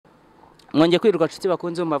Mwongeye kwirirwa nshuti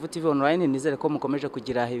bakunze mu Mavuta TV online, nizere ko mukomeje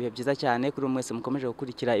kugira ibihe byiza cyane kuri mwese mukomeje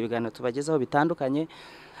gukurikira ibiganiro tubagezaho bitandukanye.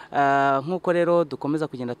 Nkuko rero dukomeza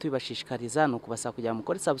kugenda tubibashishikariza no kubasaba kugira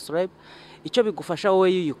mukore subscribe. Icyo bigufasha wowe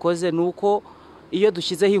yuyikoze nuko iyo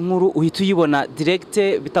dushyizeho inkuru uhita uyibona direct,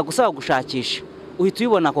 bitagusaba gushakisha, uhita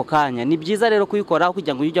uyibona ako kanya. Ni byiza rero kuyikora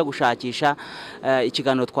kugira ngo ujye gushakisha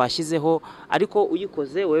ikiganiro twashyizeho, ariko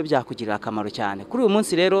uyikoze wowe byakugirira akamaro cyane. Kuri uyu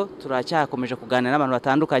munsi rero turacyakomeje kuganira n'abantu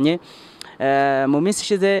batandukanye. Mu minsi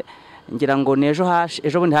ishize ngira ngo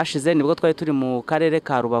ejo bundi hashize nibwo twari turi mu karere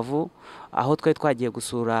ka Rubavu, aho twari twagiye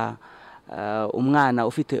gusura umwana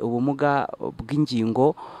ufite ubumuga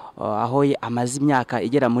bw'ingingo, aho amaze imyaka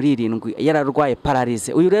igera muri 7 yararwaye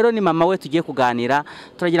pararize. Uyu rero ni mama we tugiye kuganira,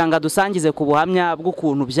 turagira ngo adusangize ku buhamya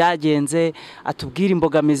bw'ukuntu byagenze, atubwire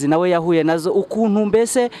imbogamizi nawe yahuye nazo, ukuntu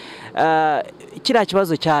mbese kiriya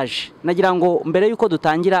kibazo cyaje. Nagira ngo mbere yuko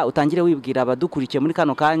dutangira utangire wibwira abadukurikiye muri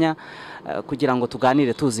kano kanya kugira ngo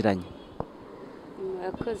tuganire tuziranye.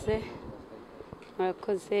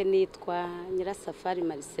 Murakoze, nitwa Nyirasafari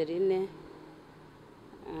Mariceline.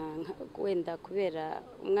 Wenda kubera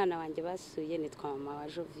umwana wanjye basuye nitwa mama wa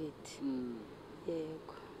Jovite.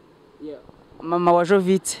 Yego. Mama wa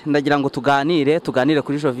Jovite, ndagira ngo tuganire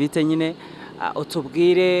kuri Jovite nyine,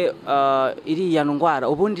 utubwire iriya ndwara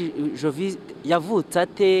ubundi Jovite yavutse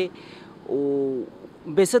ate,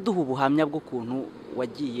 mbese duha ubuhamya bw'ukuntu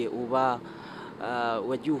wagiye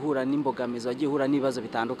uhura n'imbogamizi, wagiye uhura n'ibibazo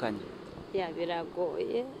bitandukanye.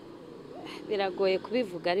 Biragoye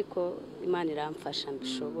kubivuga, ariko Imana iramfasha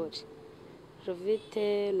mbishobore.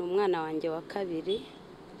 Jovite ni umwana wanjye wa kabiri.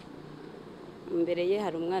 Imbere ye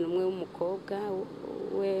hari umwana umwe w'umukobwa,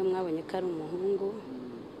 we mwabonye ko ari umuhungu.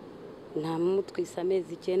 Nta mutwise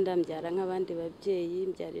amezi 9, mbyara nk'abandi babyeyi,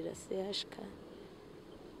 mbyarira CHK.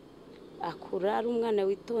 Akura ari umwana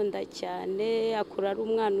witonda cyane, akura ari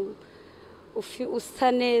umwana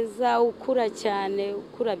usa neza, ukura cyane,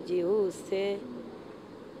 ukura byihuse.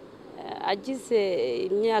 Agize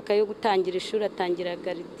imyaka yo gutangira ishuri, atangira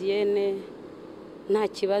gardienne nta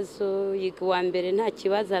kibazo, yiga wa mbere nta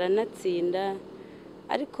kibazo, aranatsinda.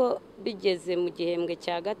 Ariko bigeze mu gihembwe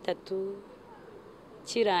cya 3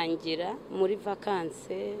 kirangira muri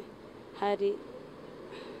vacances, hari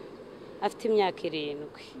afite imyaka 7,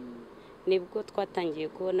 nibwo twatangiye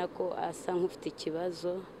kubona ko asa nk'ufite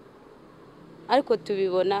ikibazo. Ariko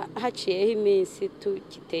tubibona haciyeho iminsi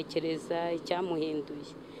tukitekereza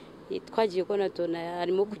icyamuhinduye. Twagiye kubona tubona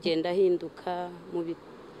arimo kugenda ahinduka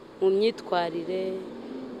mu myitwarire,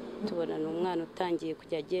 tubona n'umwana utangiye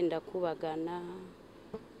kujya agenda kubagana.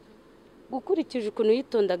 Gukurikije ukuntu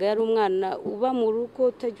yitondaga, yari umwana uba mu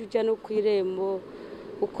rugo, utajya ujya no ku irembo,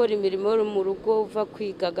 ukora imirimo yo mu rugo, uva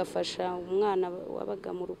kwiga agafasha umwana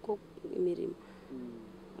wabaga mu rugo imirimo.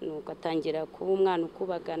 Nuko atangira kuba umwana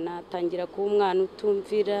ukubagana, atangira kuba umwana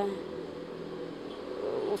utumvira,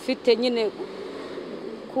 ufite nyine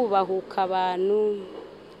kubahuka abantu,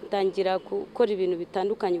 atangira gukora ibintu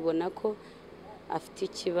bitandukanye, ubona ko afite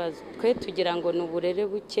ikibazo. Twe tugira ngo ni uburere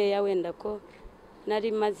bukeya, wenda ko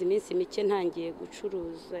nari maze iminsi mike ntangiye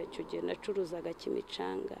gucuruza. Icyo gihe nacuruzaga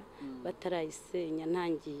Kimicanga batarayisenya,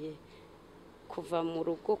 ntangiye kuva mu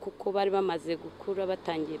rugo kuko bari bamaze gukura,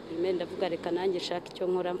 batangiye primaire. Ndavuga reka nanjye shaka icyo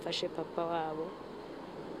nkora mfashe papa wabo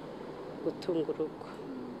gutunga urugo.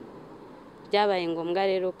 Byabaye ngombwa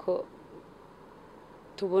rero ko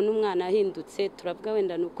tubona umwana ahindutse, turavuga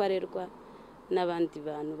wenda nuko arerwa n'abandi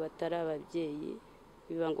bantu batari ababyeyi.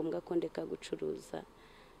 Biba ngombwa ko ndeka gucuruza,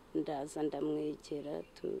 ndaza ndamwegera,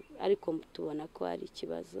 ariko tubona ko ari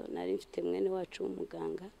ikibazo. Nari mfite mwene wacu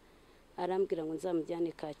w'umuganga, arambwira ngo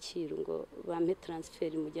nzamujyane Kacyiru, ngo bampe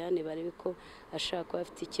transfer mujyane barebe ko ashaka kuba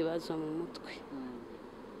afite ikibazo mu mutwe.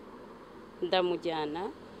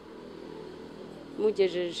 Ndamujyana,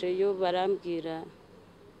 mugejejeyo barambwira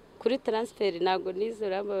kuri transfer, ntago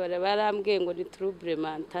nizera, barambwiye ngo ni trouble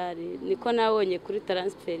mentale. Niko nabonye kuri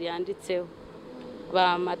transfer yanditseho,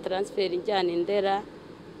 bama transfer njyana Indera.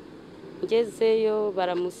 Ngezeyo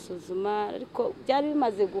baramusuzuma, ariko byari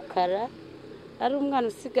bimaze gukara. Ari umwana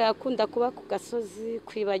usigaye akunda kuba ku gasozi,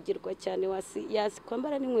 kwibagirwa cyane,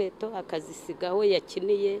 kwambara n'inkweto akazisigaho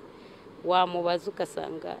yakiniye. Wamubaza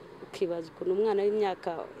ugasanga, ukibaza ukuntu umwana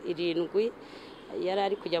w'imyaka 7 yari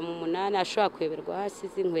ari kujya mu 8 ashobora kweberwa hasi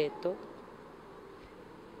z'inkweto.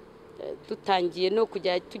 Dutangiye no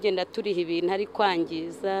kujya tugenda turiha ibintu ari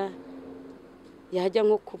kwangiza, yajya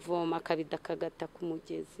nko kuvoma akabida kagata ku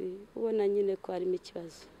mugezi, ubona nyine ko harimo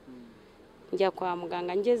ikibazo. Njya kwa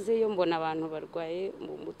muganga, ngezeyo mbona abantu barwaye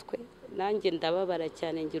mu mutwe, nanjye ndababara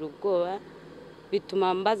cyane, ngira ubwoba.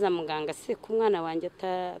 Bituma mbaza muganga, se ku mwana wanjye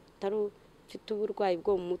atari ufite uburwayi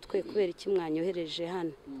bwo mu mutwe, kubera iki mwanyohereje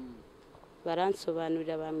hano?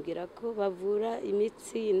 baransobanurira bambwira ko bavura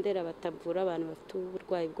imitsi y'indera batavura abantu bafite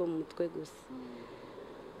uburwayi bwo mu mutwe gusa.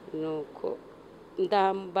 Nuko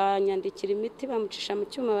banyandikira imiti bamucisha mu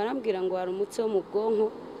cyuma barambwira ngo hari umutsi wo mu bwonko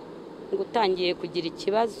ngo utangiye kugira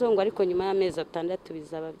ikibazo ngo ariko nyuma y'amezi 6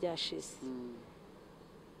 bizaba byashize.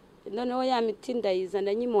 Noneho ya miti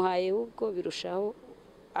ndayizana nyimuhaye ubwo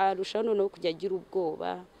arushaho noneho kujya agira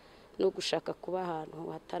ubwoba no gushaka kuba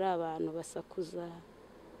ahantu hatari abantu basakuza.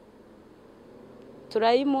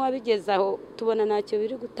 Turayimuha bigezaho tubona ntacyo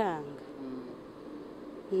biri gutanga,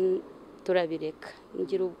 turabireka.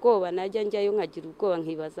 Ngira ubwoba najya njyayo nkagira ubwoba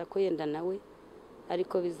nkibaza ko yenda nawe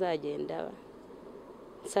ariko bizagenda.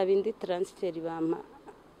 Nsaba indi transfer bampa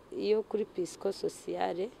iyo kuri psycho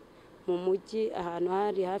sociale mu mujyi ahantu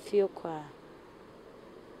hari hafi yo kwa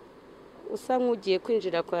usa nk'ugiye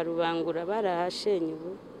kwinjira kwa Rubangura barahashenye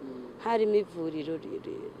ubu harimo ivuriro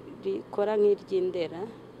rikora nk'iry'indera,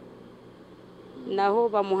 naho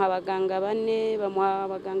bamuha abaganga 4 bamuha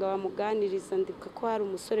abaganga bamuganiriza. Ndika ko hari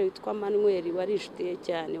umusore witwa Manuel wari inshuti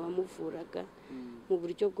cyane wamuvuraga mu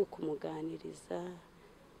buryo bwo kumuganiriza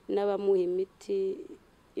n'abamuha imiti.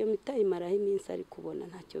 Iyo miti imaraho iminsi ari kubona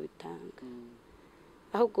ntacyo bitanga,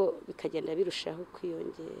 ahubwo bikagenda birushaho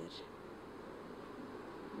kwiyongera.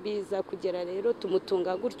 Biza kugera rero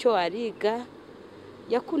tumutunga gutyo ariga.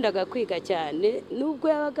 Yakundaga kwiga cyane nubwo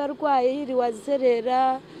yabaga arwaye, yiriwe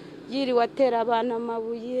azerera, yiriwe atera abana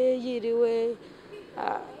amabuye, yiriwe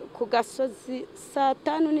ku gasozi. Saa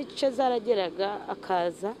 5 n'igice zarageraga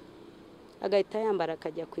akaza agahita yambara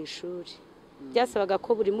akajya ku ishuri. Byasabaga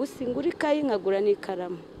ko buri munsi ngura ikayi nkagura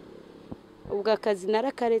n'ikaramu. Ubwo akazi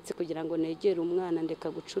narakaretse kugira ngo negere umwana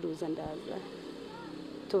ndeka gucuruza ndaza.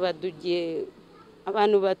 Tuba dugiye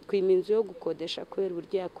abantu batwima inzu yo gukodesha kubera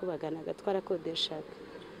uburyo yakubaganaga twarakodeshaga.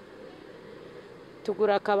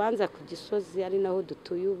 Tugura akabanza ku Gisozi ari naho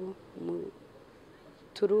dutuye ubu.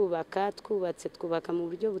 Twubaka mu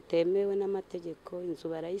buryo butemewe n'amategeko. Inzu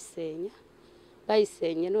barayisenya.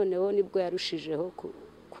 Bayisenye noneho nibwo yarushijeho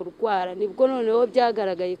kurwara, nibwo noneho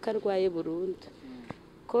byagaragaye ko arwaye burundu.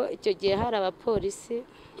 Ko icyo gihe hari abapolisi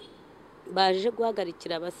baje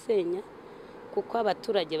guhagarikira abasenya kuko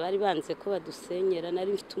abaturage bari banze ko badusenyera.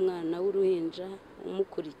 Nari mfite umwana w'uruhinja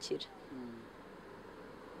umukurikira,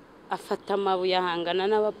 afata amabuye ahangana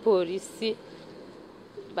n'abapolisi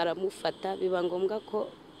baramufata. Biba ngombwa ko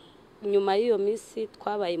nyuma y'iyo minsi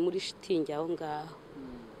twabaye muri shitingi aho ngaho.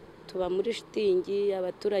 Tuba muri shitingi,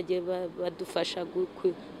 abaturage badufasha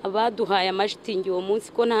abaduhaye amashitingi uwo munsi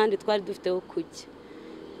ko n'ahandi twari dufiteho kujya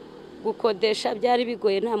gukodesha. Byari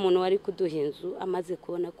bigoye, nta muntu wari kuduha inzu amaze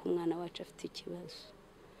kubona ko umwana wacu afite ikibazo.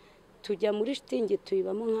 Tujya muri shitingi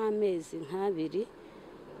tuyibamo nk'amezi 2.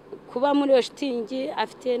 Kuba muri iyo shitingi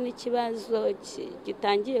afite n'ikibazo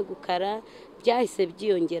gitangiye gukara, byahise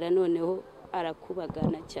byiyongera. Noneho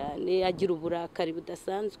arakubagana cyane, agira uburakari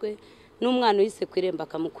budasanzwe, n'umwana uhise kwiremba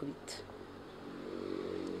akamukubita.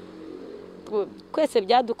 Kwese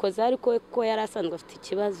byadukoze ariko ko yari asanzwe afite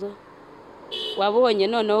ikibazo. Wabonye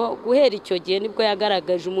noneho guhera icyo gihe nibwo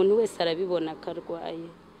yagaragaje, umuntu wese arabibona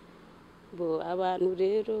akarwaye. Abantu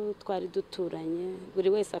rero twari duturanye, buri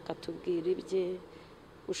wese akatubwira ibye.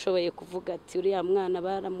 Ushoboye kuvuga ati uriya mwana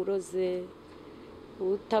baramuroze,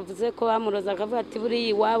 utavuze ko bamuroza akavuga ati buriya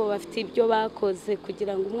iwabo bafite ibyo bakoze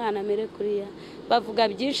kugira ngo umwana amere kuriya. Bavuga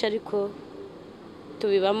byinshi ariko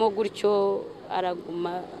tubibamo gutyo.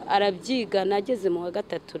 Araguma arabyiga. Nageze mu wa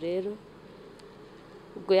 3 rero,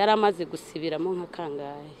 ubwo yari amaze gusibiramo nka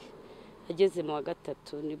kangahe. Ageze mu wa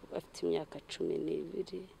 3 afite imyaka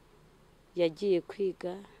 12 yagiye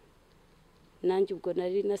kwiga. Nanjye ubwo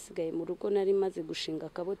nari nasigaye mu rugo, nari maze gushinga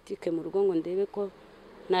akabotike mu rugo ngo ndebe ko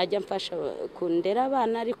najya mfasha kundera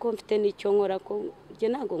abana, ariko mfite n'icyo nkora ko njye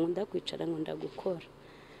ntago nkunda kwicara, nkunda gukora.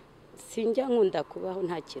 Sinjya nkunda kubaho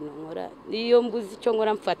nta kintu nkora. Iyo mbuze icyo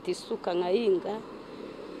nkora mfata isuka nkahinga,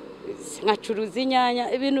 nkacuruza inyanya,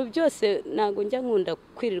 ibintu byose. Ntago njya nkunda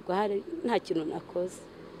kwirirwa hari nta kintu nakoze.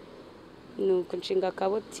 Nuko nshinga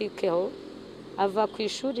akabotike ho. Ava ku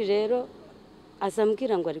ishuri rero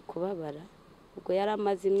azambwira ngo ari kubabara. Ubwo yari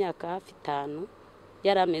amaze imyaka hafi 5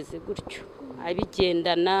 yari ameze gutyo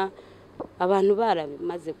abigendana. Abantu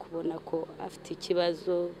barabimaze kubona ko afite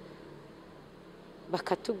ikibazo,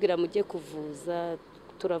 bakatubwira mujye kuvuza.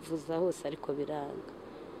 Turavuza hose ariko biranga.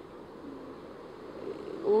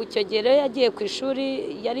 Icyo gihe rero yagiye ku ishuri,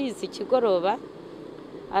 yarize ikigoroba,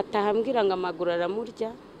 atahambwira ngo amaguru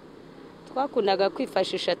aramurya. Twakundaga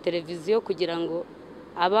kwifashisha televiziyo kugira ngo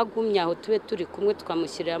abagumye aho tube turi kumwe,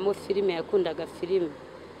 tukamushyiriramo filime. Yakundaga filime.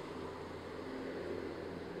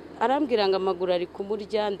 Arambwira ngo amaguru ari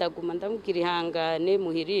kumurya. Ndaguma ndamubwira ihangane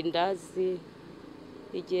muhirindazi.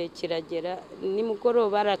 igihe kiragera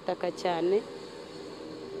nimugoroba arataka cyane,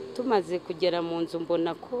 tumaze kugera mu nzu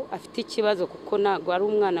mbona ko afite ikibazo kuko ntabwo ari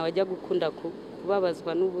umwana wajya gukunda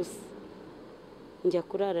kubabazwa n'ubusa. Njya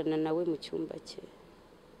kurarana nawe mu cyumba cye,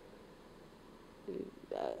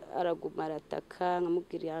 araguma arataka,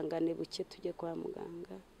 nkamubwira ihangane buke tujye kwa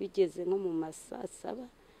muganga. Bigeze nko mu masaa 7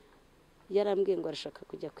 yarambwiye ngo arashaka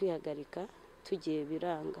kujya kwihagarika, tugiye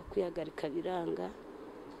biranga, kwihagarika biranga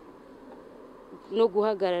no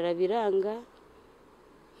guhagarara biranga,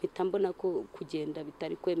 mpita mbona ko kugenda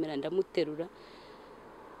bitari kwemera, ndamuterura.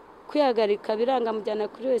 Kwihagarika biranga, mujyana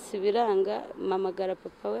kuri wese biranga, mamagara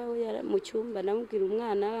papa we mu cyumba, namubwira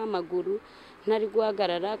umwana w'amaguru ntari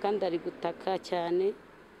guhagarara kandi ari gutaka cyane.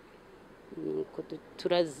 Nuko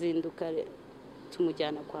turazinduka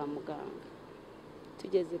tumujyana kwa muganga.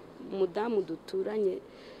 Tugeze umudamu duturanye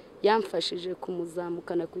yamfashije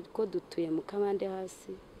kumuzamukana kuko dutuye mu kabande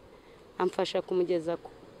hasi, amfasha kumugeza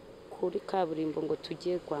kuri kaburimbo ngo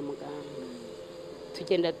tujye kwa muganga.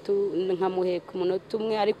 Tugenda nkamuheka umunota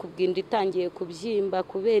umwe, ariko ubwinda itangiye kubyimba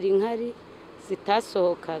kubera inkari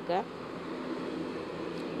zitasohokaga.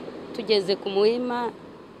 Tugeze ku Muhima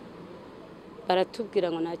baratubwira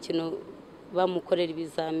ngo nta kintu, bamukorera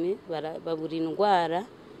ibizami babura indwara,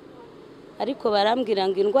 ariko barambwira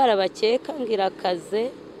ngo indwara bakeka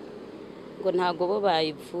ngirakaze ngo ntago bo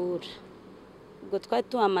bayivura. Ubwo twari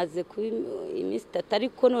tuhamaze kuba iminsi 3,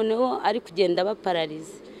 ariko noneho ari kugenda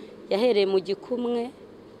bapararize. Yahereye mu gikumwe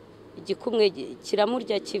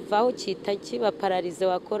kiramurya kivaho kita kiba pararize,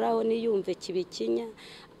 wakoraho niyumve kibikinya.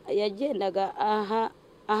 Yagendaga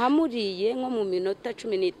ahamuriye nko mu minota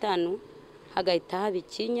 15 hagahita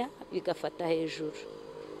habikinya bigafata hejuru.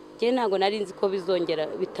 Je ntago nari nzi ko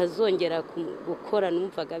bitazongera gukora,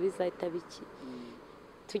 numvaga bizahita biki.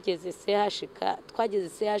 Tugeze twageze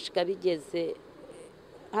CHK, bigeze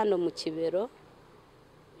hano mu Kibero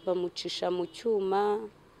bamucisha mu cyuma,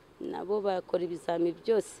 nabo bakora ibizami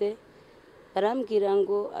byose, barambwira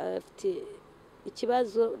ngo afite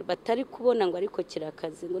ikibazo batari kubona ngo ariko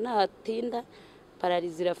kirakaze, ngo nahatinda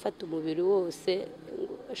pararize irafata umubiri wose,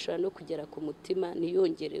 ngo ashobora no kugera ku mutima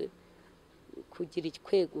ntiyongere kugira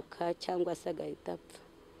ikweguka cyangwa se agahita apfa.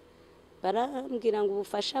 Barambwira ngo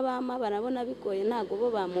ubufasha bama barabona bigoye, ntago bo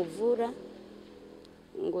bamuvura,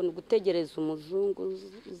 ngo gutegereza umuzungu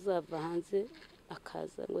uzava hanze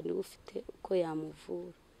akaza ngo niwe ufite uko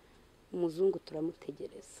yamuvura. Umuzungu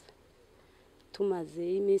turamutegereza, tumaze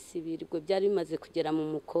iminsi 2 ngo byari bimaze kugera mu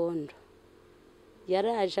mukondo.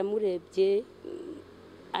 Yaraje amurebye,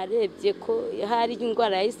 arebye ko hari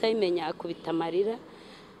indwara yahise ayimenya, akubita amarira.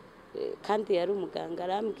 Kandi yari umuganga,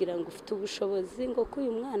 arambwira ngo ufite ubushobozi, ngo ko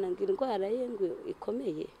uyu mwana ngo indwara ye ngo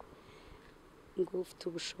ikomeye, ngo ufite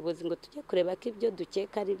ubushobozi ngo tujye kureba ko ibyo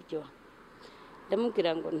dukeka ari byo.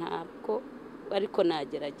 Ndamubwira ngo ntabwo, ariko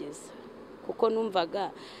nagerageza kuko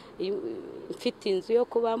numvaga mfite inzu yo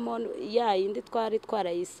kubamo, yindi twari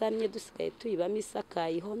twarayisamye dusigaye tuyibamo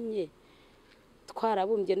isakaye ihomye,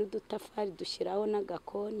 twarabumbye n'udutafari dushyiraho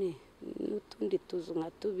n'agakoni n'utundi tuzu nka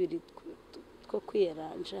 2 two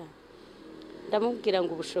kwiyeranja. Ndamubwira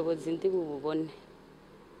ngo ubushobozi ndi bubone.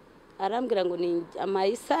 Arambwira ngo ni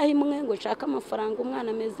amayisaha imwe ngo nshaka amafaranga, umwana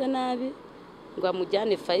ameze nabi, ngo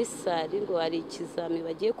amujyane Faisal, ngo hari ikizami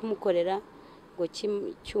bagiye kumukorera, ngo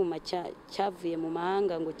cyuma cyavuye mu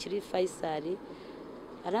mahanga ngo kiri Faisal.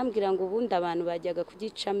 Arambwira ngo ubundi abantu bajyaga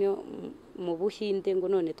kugicamo mu Buhinde, ngo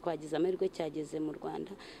none twagize amahirwe cyageze mu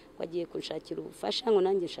Rwanda, wagiye kunshakira ubufasha, ngo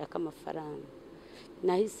nanjye nshaka amafaranga.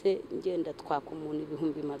 Nahise ngenda twaka umuntu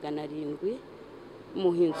 700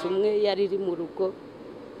 muhinzi umwe yari iri mu rugo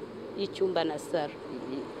y'icyumba na saro,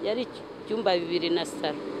 yari icyumba 2 na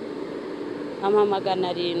saro, ama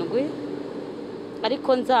 700, ariko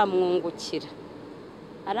nzamwungukira.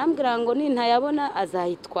 Arambwira ngo nintayabona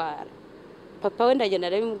azahitwara. Papa we ndagenda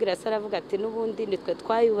arabimubwira, se aravuga ati n'ubundi nitwe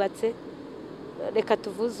twayubatse, reka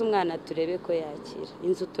tuvuze umwana turebe ko yakira.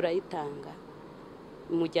 Inzu turayitanga,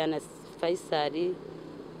 mujyana Faisal,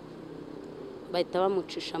 bahita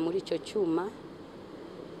bamucisha muri icyo cyuma.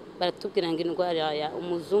 Baratubwira ngo indwara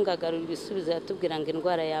umuzungu agarura ibisubizo, yatubwira ngo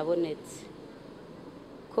indwara yabonetse,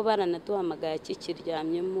 ko baranaduhamagaye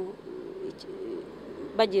kikiryamyemo,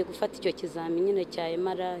 bagiye gufata icyo kizami nyine cya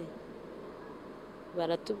MRI.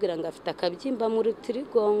 Baratubwira ngo afite akabyimba mu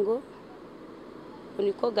rutirigongo,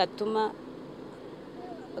 niko gatuma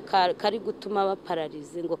kari gutuma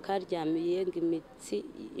bapararize, ngo karyamiye ngo imitsi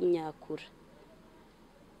imyakura,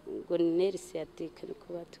 ngo nerve sciatique niko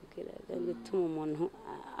batubwira, ngo ituma umuntu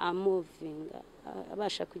amovinga,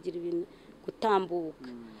 abasha kugira ibintu gutambuka.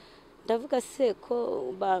 Ndavuga se ko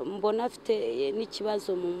mbona afite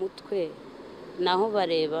n'ikibazo mu mutwe, naho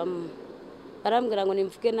barebamo. barambwira ngo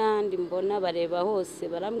nimvuge n'ahandi mbona bareba hose,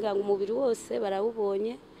 barambwira ngo umubiri wose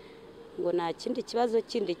barawubonye, ngo nta kindi kibazo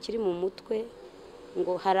kindi kiri mu mutwe,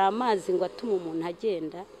 ngo hari amazi ngo atuma umuntu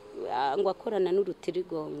agenda, ngo akorana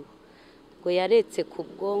n'urutirigongo, ngo yaretse ku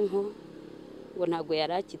bwonko, ngo ntabwo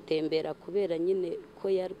yari akitembera kubera nyine ko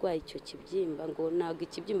yarwaye icyo kibyimba, ngo ntabwo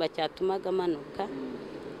ikibyimba cyatumaga amanuka,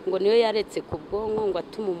 ngo niyo yaretse ku bwonko, ngo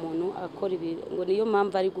atuma umuntu akora ibintu, ngo niyo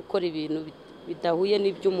mpamvu ari gukora ibintu bidahuye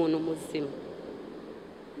n'iby'umuntu muzima.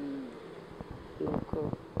 Nuko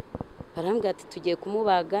barambwira ati tugiye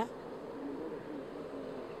kumubaga,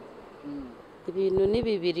 ibintu ni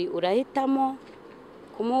bibiri urahitamo,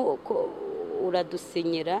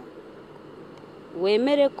 uradusinyira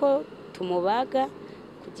wemere ko tumubaga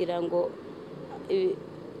kugira ngo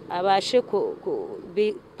abashe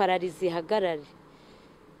pararizi ihagarare,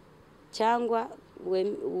 cyangwa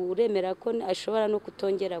uremera ko ashobora no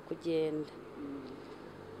kutongera kugenda.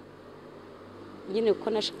 Nyine ko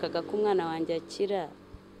nashakaga ko umwana wanjye akira,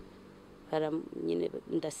 nyine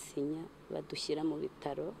ndasinya badushyira mu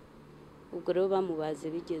bitaro. Ubwo rero bamubaze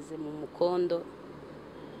bigeze mu mukondo,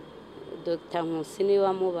 Dr. Nkusi niwe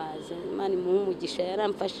wamubaze, Imana imuhe umugisha,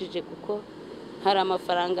 yaramfashije kuko hari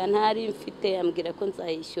amafaranga ntari mfite, ambwira ko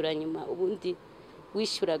nzayishyura nyuma. Ubundi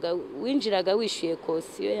winjiraga wishyuye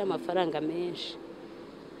kosiyo y'amafaranga menshi.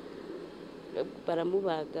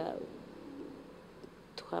 Baramubaga,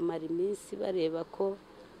 tuhamara iminsi bareba ko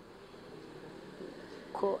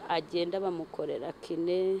agenda, bamukorera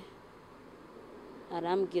kine.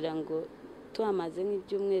 Arambwira ngo tuhamaze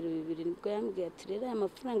nk'ibyumweru 2, nibwo yambwiye ati rero aya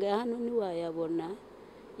mafaranga ya hano ntiwayabona,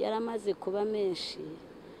 yaramaze kuba menshi,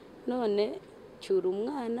 none cyura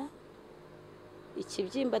umwana,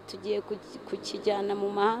 ikibyimba tugiye kukijyana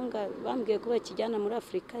mu mahanga. Bambwiye ko bakijyana muri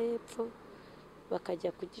Afurika y'Epfo,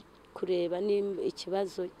 bakajya kureba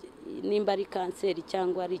ikibazo nimba ari kanseri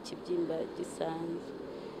cyangwa ari ikibyimba gisanzwe.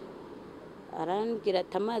 Arambwira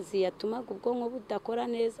ati amazi yatumaga ubwonko budakora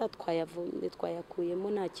neza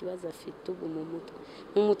twayakuyemo, nta kibazo afite ubu mu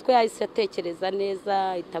mutwe yahise atekereza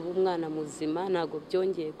neza, itaba umwana muzima, ntabwo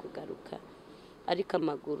byongeye kugaruka, ariko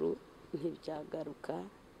amaguru ntibyagaruka.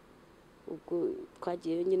 Ubwo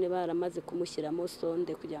twagiye nyine baramaze kumushyiramo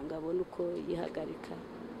sonde kugira ngo abone uko yihagarika.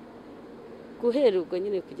 Guhera ubwo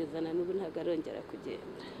nyine kugeza na n'ubu ntabwo arongera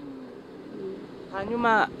kugenda.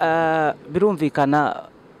 Hanyuma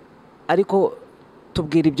birumvikana, ariko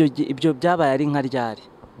tubwira ibyo byabaye ari nka ryari?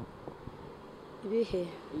 Ibihe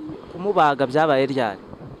kumubaga byabaye ryari?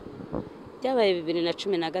 Byabaye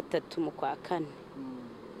 2013 mu kwa 4.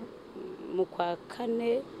 Mu kwa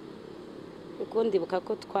 4 ubwo ndibuka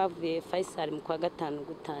ko twavuye Faisal mu kwa 5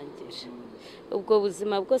 gutangira. Ubwo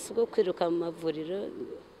buzima bwose bwo kwiruka mu mavuriro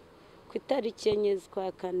ku itariki 4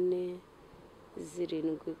 z'ukwa 4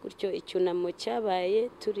 7 gutyo, icyunamo cyabaye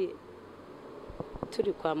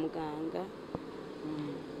turi kwa muganga.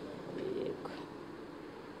 Yego,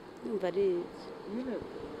 numva ari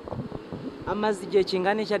amaze igihe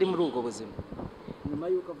kingana iki ari muri ubwo buzima nyuma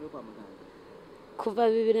y'uko avuye kwa muganga? Kuva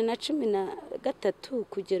 2013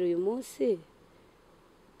 kugera uyu munsi,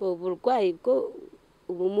 uburwayi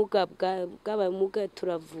ubumuga bw'abamuga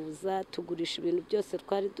turavuza, tugurisha ibintu byose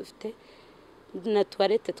twari dufite, na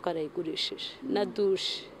toilette twarayigurishije, na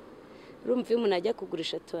douche. Urumva iyo umuntu ajya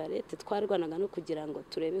kugurisha toilette, twarwanaga no kugira ngo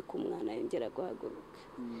turebe ko umwana yongera guhaguruka.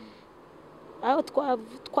 Aho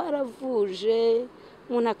twaravuje,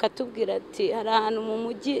 umuntu akatubwira ati hari ahantu mu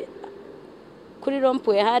mujyi kuri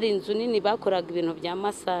rompuwe hari inzu nini bakoraga ibintu bya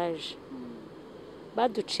massage,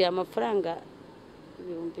 baduciye amafaranga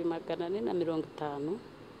 450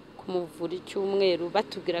 kumuvura icyumweru,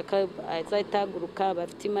 batubwira ko azahita ahaguruka,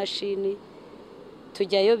 bafite imashini.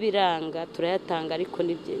 Tujyayo biranga, turayatanga, ariko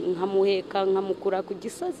nkamuheka nkamukura ku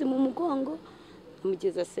gisozi mu mugongo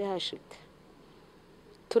nkamugeza hashika,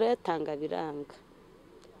 turayatanga biranga.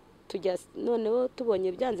 Noneho tubonye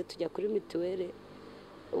byanze tujya kuri mituweli.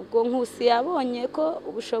 Ubwo Nkusi yabonye ko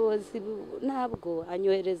ubushobozi ntabwo,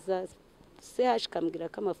 anyohereza kambwira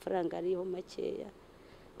ko amafaranga ariho makeya,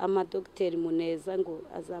 amadogiteri Muneza ngo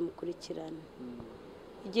azamukurikirana.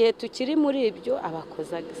 Igihe tukiri muri ibyo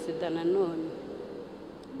abakoze agisida nanone,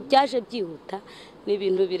 byaje byihuta, ni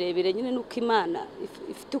ibintu birebire nyine, nuko Imana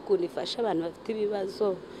ifite ukuntu ifasha abantu bafite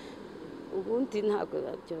ibibazo, ubundi ntabwo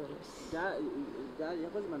byoroshye.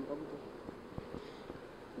 Yakoze impanuka gute?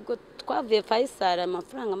 Ubwo twavuye Faisal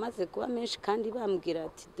amafaranga amaze kuba menshi, kandi bambwira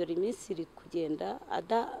ati dore iminsi iri kugenda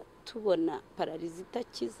tubona pararizi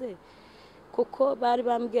itakize, kuko bari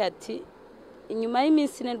bambwiye ati inyuma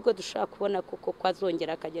y'iminsi ine nibwo dushaka kubona kuko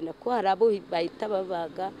kwazongera akagenda, ko hari abo bahita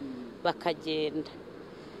babaga bakagenda.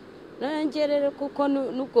 rero kuko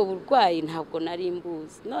n'ubwo burwayi ntabwo nari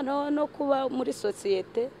mbuzi, noneho no kuba muri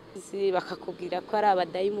sosiyete bakakubwira ko ari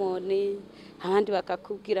abadayimoni, abandi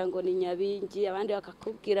bakakubwira ngo ni nyabingi, abandi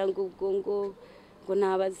bakakubwira ngo ngo ni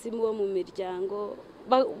abazimu bo mu miryango,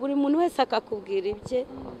 buri muntu wese akakubwira ibye.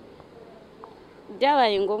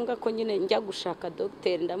 Byabaye ngombwa ko nyine njya gushaka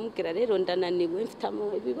dogiteri, ndamubwira rero ndananiwe, mfite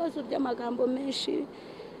ibibazo by'amagambo menshi,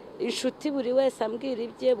 inshuti buri wese ambwira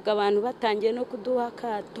ibye, ubwo abantu batangiye no kuduha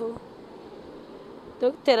akato.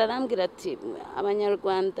 Dogiteri arambwira ati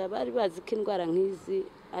abanyarwanda bari bazi ko indwara nk'izi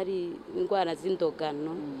ari indwara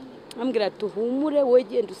z'indogano, ambwira ati uhumure, wowe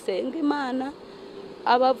genda usenga Imana,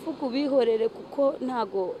 abavuga ubihorere kuko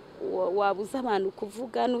ntago wabuza abantu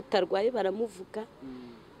kuvuga, n'utarwaye baramuvuga.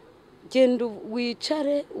 Genda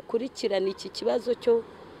wicare ukurikirane iki kibazo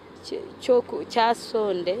cya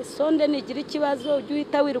sonde nigira ikibazo ujye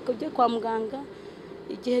uhita wiruka ujye kwa muganga.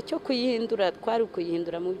 Igihe cyo kuyihindura twari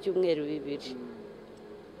kuyihindura mu byumweru 2.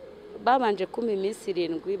 Babanje kuma iminsi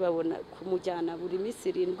 7, babona kumujyana buri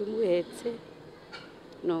minsi 7 muhetse,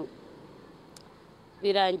 no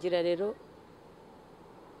birangira rero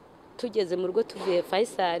tugeze mu rugo tuvuye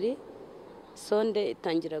Faisal, sonde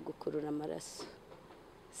itangira gukurura amaraso.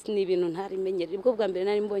 Ni ibintu ntarimenyereye, ubwo bwa mbere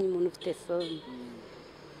nari mbonye umuntu ufite sonde.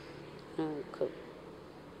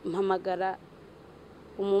 Mpamagara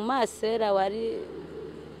umumasera wari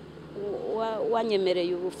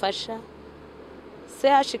wanyemereye ubufasha,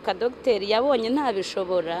 sehashika dogiteri yabonye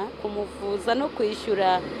ntabishobora kumuvuza no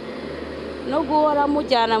kwishyura no guhora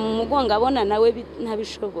mujyana mu mugongo, abona nawe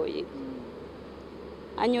ntabishoboye,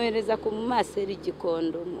 anyohereza ku mumasera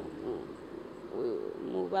Igikondo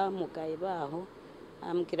mu bamugaye baho,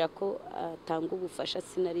 ambwira ko atanga ubufasha,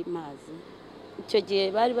 sinari mazi. Icyo gihe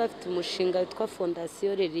bari bafite umushinga witwa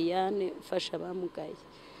Fondation Liliane ufasha abamugaye.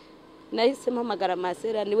 Nahise mpamagara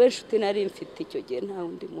masera, niwe nshuti nari mfite icyo gihe, nta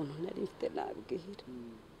wundi muntu nari mfite nabwira.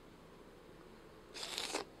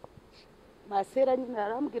 Masera nyine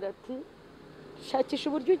arambwira ati shakisha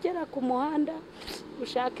uburyo ugera ku muhanda,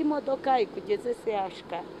 ushaka imodoka ikugeze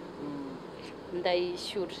sehashika.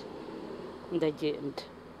 Ndayishyura, ndagenda.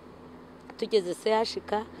 Tugeze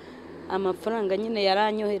sehashika, amafaranga nyine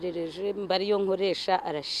yaranyoherereje mbari yo nkoresha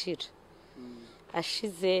arashira.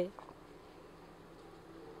 Ashize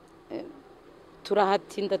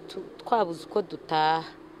turahatinda, twabuze uko dutaha.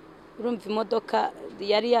 Urumva imodoka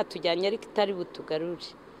yari yatujyanye ariko itari butugarure.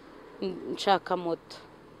 Nshaka moto,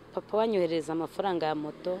 papa wanyohereza amafaranga ya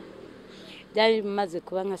moto, byari bimaze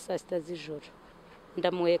kuba nka 6 z'ijoro.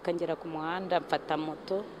 Ndamuheka ngera ku muhanda, mfata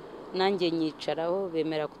moto nanjye nyicaraho,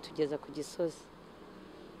 bemera kutugeza ku Gisozi.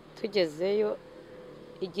 Tugezeyo,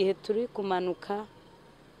 igihe turi kumanuka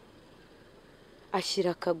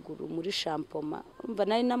ashyira akaguru muri shampoma, umva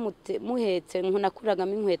nari muhetse,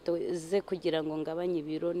 nakuragamo inkweto ze kugira ngo ngabanye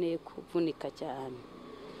ibiro ne kuvunika cyane.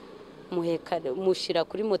 Muheka mushyira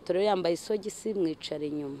kuri moto, yambaye isogisi, mwicara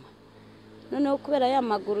inyuma. Noneho kubera ya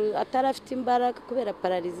maguru atarafite imbaraga kubera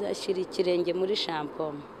paralize, ashyira ikirenge muri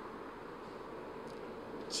shampoma,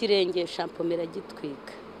 kirenge shampoma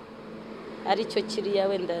iragitwika. Aricyo kiriya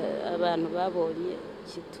wenda abantu babonye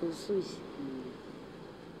kituzuye,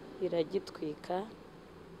 iragitwika.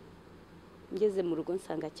 Ngeze mu rugo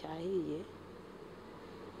nsanga cyahiye,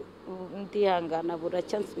 ndihangana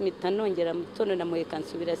buracya, mpita nongera mu gitondo namuheka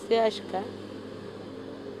nsubira sehashika.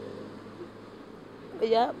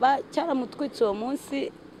 Cyaramutwitse uwo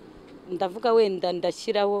munsi, ndavuga wenda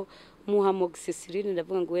ndashyiraho muhamoxicilline,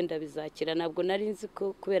 ndavuga ngo wenda bizakira. Ntabwo nari nzi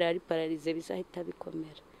ko kubera ari paralize bizahita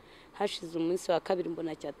bikomera. Hashize umunsi wa 2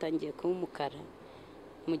 mbona cyatangiye kuba umukara,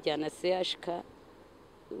 mujyana sehashika.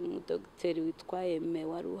 Umudogiteri witwa Eme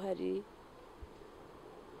wari uhari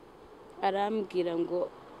arambwira ngo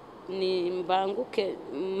nimbanguke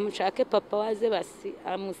mushake papa waze basi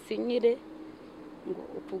amusinyire ngo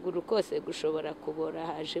ukuguru kose gushobora kubora,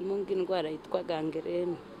 hajemo indwara yitwa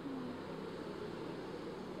gangrene.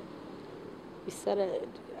 Bisara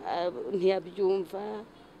ntiyabyumva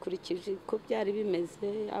kurikije ko byari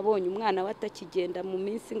bimeze. Abonye umwana watakigenda mu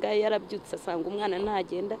minsi ngaye, yarabyutse asanga umwana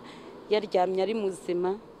ntagenda, yaryamye ari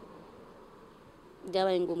muzima.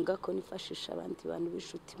 Byabaye ngombwa ko nifashisha abandi bantu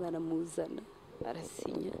b'inshuti, baramuzana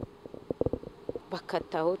arasinya,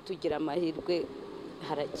 bakataho, tugira amahirwe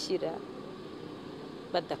harakira.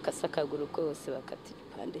 Badakasa akaguru kose, bakata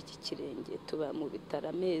igipande cy'ikirenge. Tuba mu bitaro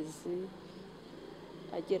amezi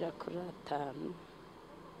agera kuri 5,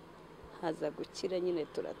 haza gukira nyine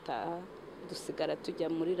turataha, dusigara tujya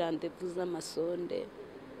muri rendez-vous z'amasonde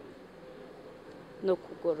no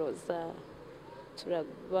kugoroza.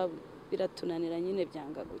 Biratunanira nyine,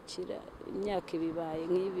 byanga gukira. Imyaka ibibaye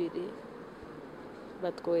nk'ibiri,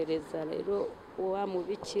 batwohereza rero wa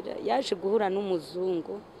mubikira yaje guhura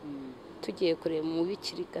n'umuzungu tugiye kureba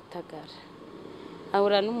umubikira Gatagara,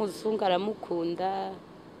 ahura n'umuzungu aramukunda.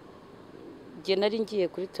 Njye nari ngiye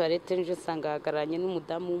kuri toilette nje nsanga ahagararanye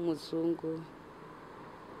n'umudamu w'umuzungu,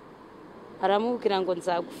 aramubwira ngo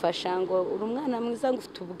nzagufasha, ngo uri umwana mwiza, ngo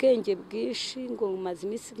ufite ubwenge bwinshi, ngo umaze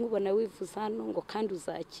iminsi nkubona wivuza hano, ngo kandi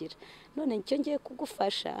uzakira, none nicyo ngiye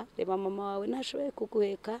kugufasha, reba mama wawe ntashoboye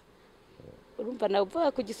kuguheka, urumva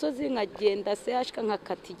navuga ku Gisozi nkagenda se ashika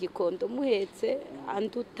nkakata igikondo muhetse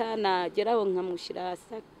anduta, nageraho nkamushyira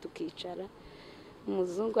hasi tukicara.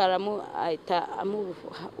 Umuzungu ahita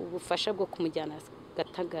amuha ubufasha bwo kumujyana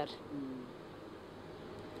Gatagara.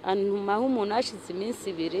 Antumaho umuntu hashize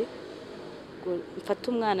iminsi 2 mfata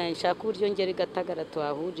umwana nshaka uburyo ngera Gatagara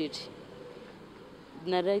tuhahurire.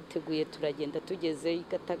 Narayiteguye turagenda, tugeze i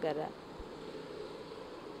Gatagara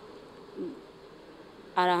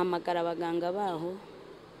arahamagara abaganga baho,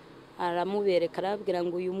 aramubereka, arababwira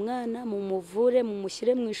ngo uyu mwana mumuvure,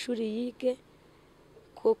 mumushyire mu ishuri yige,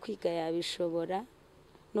 ko kwiga yabishobora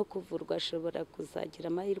no kuvurwa ashobora kuzagira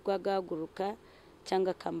amahirwe agahaguruka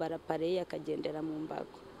cyangwa akambara pareye akagendera mu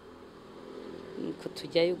mbago. Nuko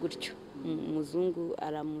tujyayo gutyo, umuzungu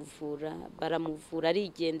aramuvura, baramuvura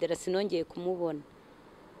arigendera, sinongeye kumubona.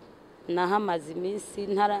 Nahamaze iminsi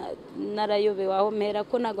narayobewe aho mpera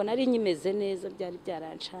ko ntago nari nyimeze neza, byari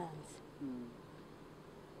byarancanze.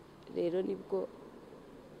 Rero nibwo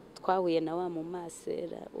twahuye na wa mu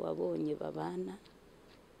masera wabonye babana,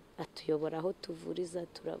 atuyobora aho tuvuriza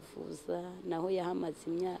turavuza, naho yahamaze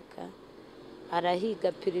imyaka, arahiga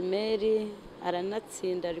primaire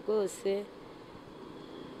aranatsinda rwose,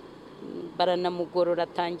 baranamugorora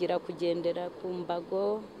atangira kugendera ku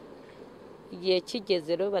mbago. Igihe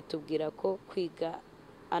kigeze rero batubwira ko kwiga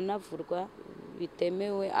anavurwa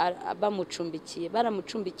bitemewe, bamucumbikiye,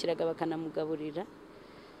 baramucumbikiraga bakanamugaburira,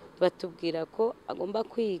 batubwira ko agomba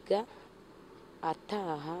kwiga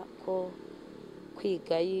ataha, ko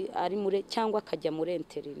kwiga ari cyangwa akajya muri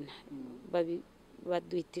interina.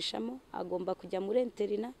 Baduhitishamo agomba kujya muri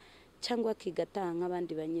interina cyangwa akiga ataha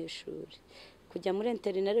nk'abandi banyeshuri. Kujya muri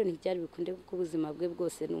interina rero ntibyari bikunde kuko ubuzima bwe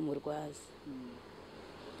bwose ni umurwaza,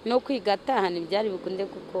 no kwiga ataha ntibyari bikunde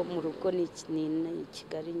kuko mu rugo ni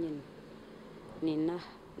Kigali nyine, ni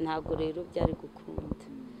ntago rero byari gukunda.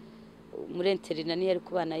 Muri interina niyo ari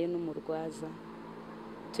kubanayo n'umurwaza,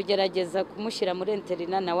 tugerageza kumushyira muri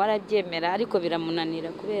interina nawe arabyemera, ariko biramunanira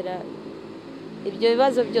kubera ibyo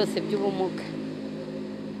bibazo byose by'ubumuga.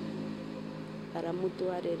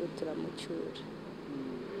 Baramuduha rero turamucyura.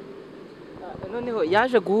 Noneho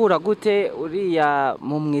yaje guhura gute uriya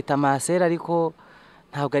mumwita masera, ariko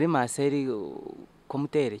ntabwo ari maseri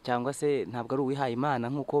komutere cyangwa se ntabwo ari uwihaye Imana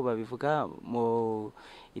nk'uko babivuga mu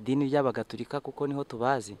idini ry'abagatulika, kuko niho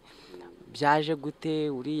tubazi. Byaje gute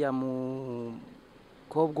uriya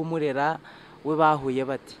mukobwa umurera we bahuye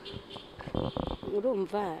bati?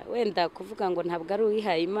 Urumva wenda kuvuga ngo ntabwo ari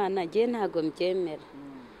uwihaye Imana, ngiye ntago mbyemera,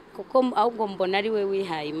 kuko ahubwo mbona ari we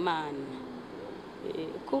wihaye Imana,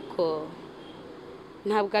 kuko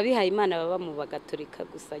ntabwo abihaye Imana baba mu bagatulika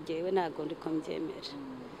gusa, ngewe ntago ndiko mbyemera.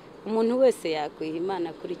 Umuntu wese yakwiha Imana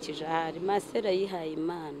akurikije ahari. Masera yihaye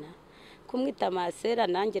Imana, kumwita masera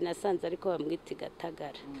nanjye nasanze ariko bamwita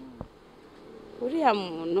Gatagara. Uriya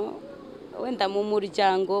muntu wenda mu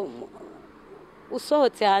muryango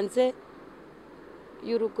usohotse hanze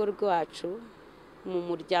y'urugo rwacu, mu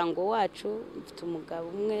muryango wacu mfite umugabo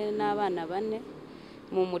umwe n'abana 4,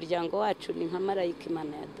 mu muryango wacu ni nka marayika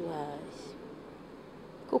Imana yaduhaye,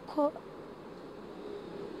 kuko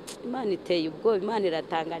Imana iteye ubwoba, Imana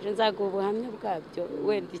iratangaje. Nzaguha ubuhamya bwabyo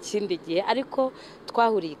wenda ikindi gihe, ariko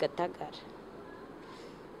twahuriye Gatagara.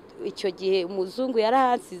 Icyo gihe umuzungu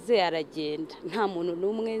yarahansize aragenda, nta muntu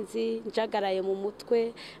n'umwe nzi, njagaraye mu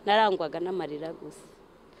mutwe, narangwaga n'amarira gusa.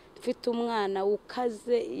 Mfite umwana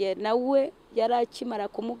ukaze, nawe yarakimara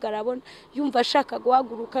kumugarabona yumva ashaka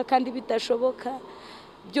guhaguruka kandi bidashoboka,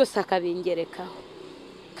 byose akabingerekaho,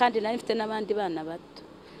 kandi nari mfite n'abandi bana bato.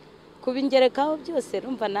 Kubingerekaho byose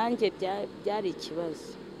rumva nanjye byari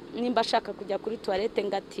ikibazo. Nimba ashaka kujya kuri toilette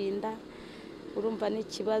ngatinda, urumva ni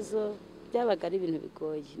ikibazo, byabaga ari ibintu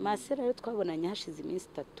bigoye. Masera rero twabonanye hashize iminsi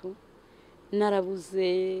 3, narabuze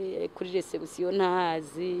kuri reception,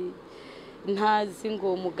 ntazi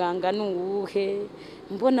ngo muganga n'uwuhe,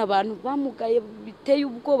 mbona abantu bamugaye biteye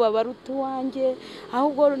ubwoba baruta uwanjye,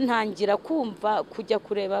 ahubwo ntangira kumva kujya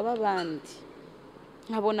kureba abandi.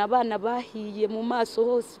 Nkabona abana bahiye mu maso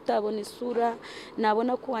hose utabona isura,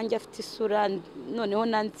 nabona ko wanjye afite isura noneho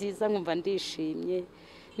nanziza, nkumva ndishimye,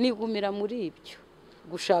 nigumira muri ibyo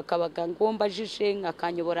gushaka abaganga, ngomba jije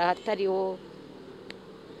nkakanyobora hatariho.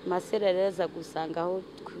 masera rero aza gusanga aho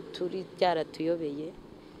turi byaratuyobeye,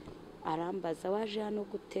 arambaza waje hano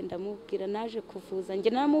gute, ndamubwira naje kuvuza. Njye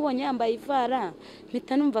namubonye yambaye ivara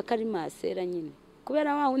mpita numva ko ari masera nyine,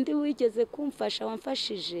 kubera wa undi wigeze kumfasha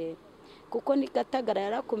wamfashije, kuko ni Gatagara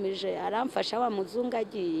yarakomeje aramfasha, wa muzungu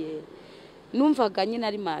agiye numvaga nyine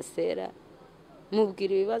ari masera.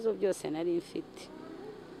 Mubwira ibibazo byose nari mfite,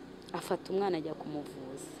 afata umwana ajya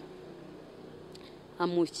kumuvuza,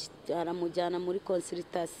 aramujyana muri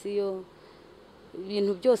consultation,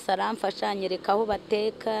 ibintu byose aramfasha, anyereka aho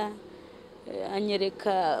bateka,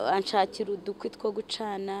 anshakira udukwi two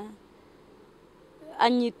gucana,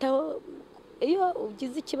 anyitaho. Iyo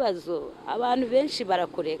ugize ikibazo abantu benshi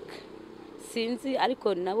barakureka sinzi,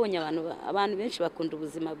 ariko nabonye abantu benshi bakunda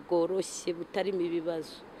ubuzima bworoshye butarimo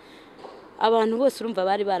ibibazo. Abantu bose urumva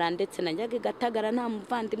bari barandetse, najyaga Gatagara nta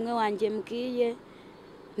muvandimwe wanjye mbwiye,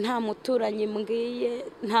 nta muturanyi mbwiye,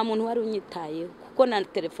 nta muntu wari unyitayeho, kuko na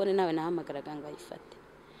telefone nawe nahamagaraga ngo ayifate.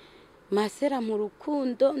 Masera mu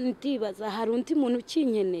rukundo ndibaza hari undi muntu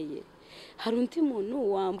ukinkeneye, hari undi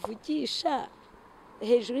muntu wamvugisha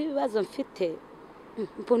hejuru y'ibibazo mfite.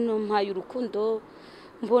 Mbona mpaye urukundo,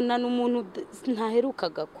 mbona n'umuntu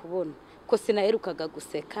ntaherukaga kubona, ko sinaherukaga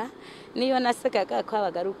guseka. Niyo nasekaga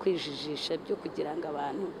kwabaga ari ukwijijisha byo kugira ngo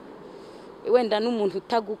abantu wenda n'umuntu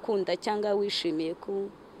utagukunda cyangwa wishimiye ko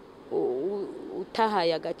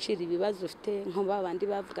utahaye agaciro ibibazo ufite, nko babandi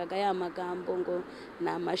bavugaga ya magambo ngo ni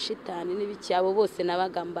amashitani n'ibiki, abo bose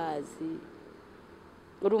nabaga mbazi.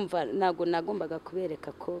 Urumva nago nagombaga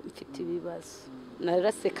kubereka ko mfite ibibazo,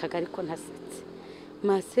 narasekaga ariko ntasetse.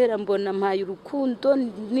 Masera mbona mpaye urukundo,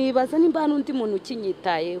 nibaza nimba n'undi muntu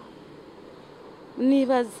ukinyitayeho,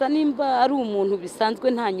 nibaza nimba ari umuntu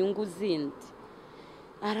bisanzwe nta nyungu zindi.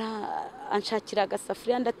 Anshakira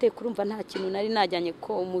agasafuriya ndateka, urumva nta kintu nari najyanye,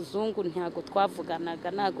 ko umuzungu ntago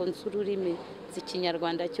twavuganaga, nago nzi ururimi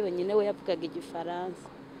z'ikinyarwanda cyonyine, we yavugaga igifaransa.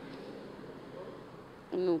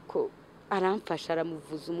 Nuko aramfasha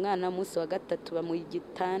aramuvuza umwana. Umunsi wa gatatu bamuha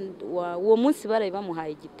igitanda, uwo munsi baraye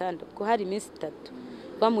bamuhaye igitanda, ko hari iminsi 3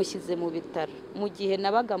 bamushyize mu bitaro. Mu gihe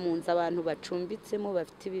nabaga mu nzu abantu bacumbitsemo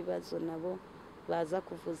bafite ibibazo nabo baza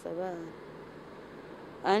kuvuza abana,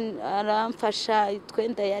 aramfasha.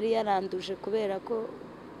 Twenda yari yaranduje kubera ko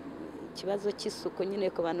ikibazo cy'isuku nyine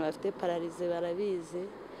ku bantu bafite pararize barabizi.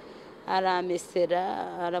 Aramumesera,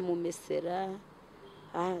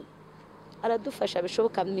 aradufasha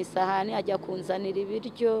bishoboka. Mu isahani ajya kunzanira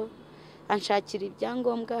ibiryo, anshakira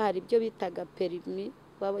ibyangombwa. Hari ibyo bitaga perimi,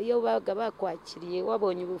 iyo baga bakwakiriye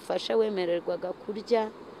wabonye ubufasha wemererwaga kurya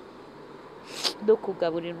no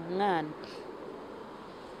kugaburira umwana.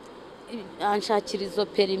 Anshakira izo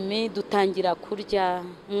perimi, dutangira kurya,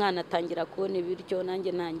 umwana atangira kubona ibiryo,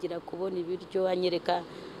 nanjye ntangira kubona ibiryo. Anyereka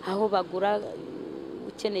aho bagura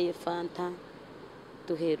ukeneye fanta,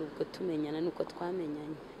 duhera ubwo tumenyana, nuko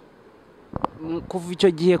twamenyanye. Kuva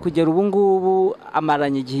icyo gihe kugera ubu ngubu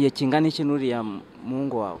amaranye igihe kingana iki n'uriya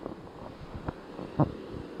muhungu wawe?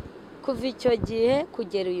 Kuva icyo gihe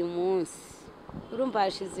kugera uyu munsi urumva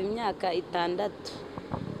hashize imyaka 6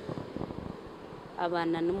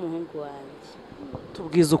 abana n'umuhungu wanjye.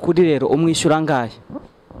 Tubwiza ukuri rero, umwishyura angahe?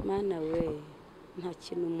 Mana we, nta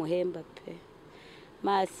kintu umuhemba pe.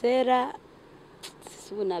 Masera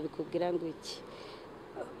ubu nabikubwira ngo iki,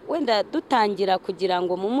 wenda dutangira kugira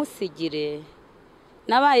ngo mumusigire,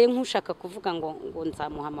 nabaye nk'ushaka kuvuga ngo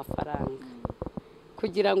nzamuha amafaranga,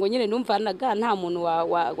 kugira ngo nyine numvanaga nta muntu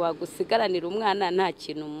wagusigaranira umwana, nta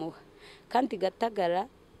kintu umuha. Kandi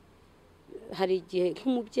Gatagara hari igihe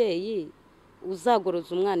nk'umubyeyi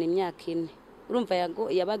uzagoroza umwana imyaka 4, urumva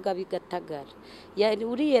yabaga bigatagara.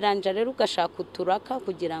 Uriyeranja rero ugashaka uturaka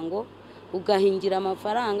kugira ngo ugahingira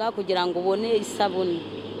amafaranga kugira ngo ubone isabune.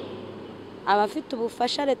 Abafite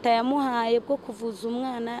ubufasha leta yamuhaye bwo kuvuza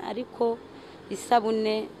umwana, ariko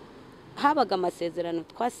isabune habaga amasezerano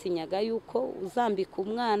twasinyaga yuko uzambika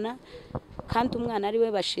umwana, kandi umwana ari we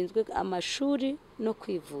bashinzwe amashuri no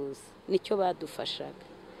kwivuza, nicyo badufashaga.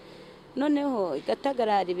 Noneho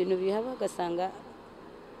Gatagara hari ibintu bihaba gasanga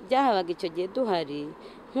byahabaga icyo gihe duhari.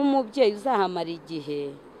 Nk'umubyeyi uzahamara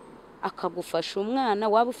igihe akagufasha umwana,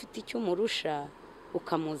 waba ufite icyo umurusha,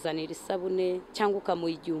 ukamuzanira isabune cyangwa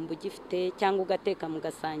ukamuha igihumbi gifite, cyangwa ugateka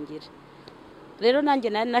mugasangira. Rero nanjye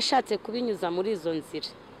nashatse kubinyuza muri izo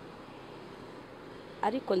nzira,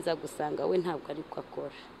 ariko nza gusanga we ntabwo ariko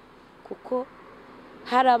akora, kuko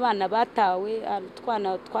hari abana batawe,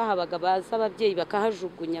 utwana twahabaga baza ababyeyi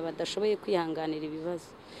bakahajugunya badashoboye kwihanganira ibibazo.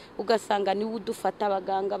 Ugasanga niwe udufata,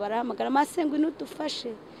 abaganga barahamagara, masengo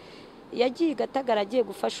inudufashe. Yagiye Gatagara agiye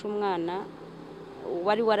gufasha umwana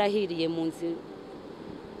wari warahiriye mu nzi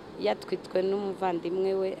yatwitwe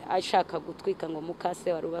n'umuvandimwe we ashaka gutwika ngo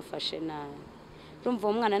mukase wari ubafashe nabi. Urumva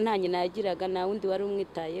uwo mwana nta nyina yagiraga, nta wundi wari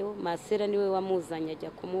umwitayeho, masera niwe wamuzanye ajya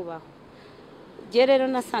kumubaho. Njye rero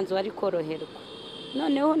nasanze wari koroherwa.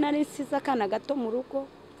 Noneho nari nsize akana gato mu rugo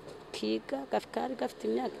kiga, kari gafite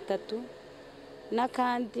imyaka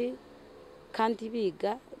 3 kandi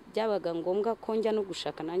biga, byabaga ngombwa ko njya no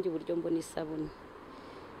gushaka nanjye uburyo mbona isabune.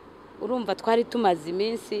 Urumva twari tumaze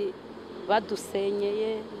iminsi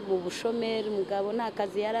badusenyeye mu bushomeri, umugabo nta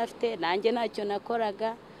kazi yari afite, nanjye ntacyo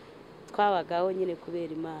nakoraga, twabagaho nyine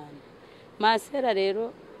kubera Imana. Masera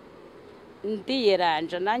rero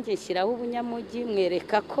ndiyeranja nanjye nshyiraho ubunyamugi,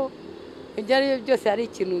 mwereka ko ibyo ari byo byose hari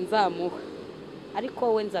ikintu nzamuha,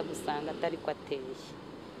 ariko we nza gusanga atari ko ateye.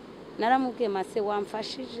 Naramubwiye Mase,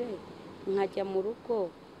 wamfashije nkajya mu rugo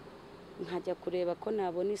nkajya kureba ko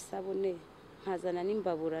nabona isabune, nkazana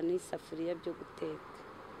n'imbabura n'isafuriya byo guteka.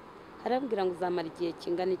 Arabwira ngo uzamara igihe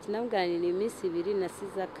kingana iki? Nabwira ni iminsi 2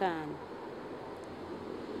 nasize akana.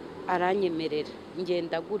 Aranyemerera,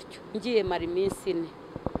 ngenda gutyo, ngiye mara iminsi 4.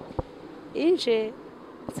 Inje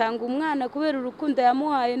nsanga umwana kubera urukundo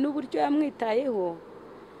yamuhaye n'uburyo yamwitayeho,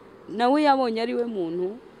 nawe yabonye ari we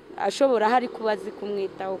muntu ashobora hari kubazi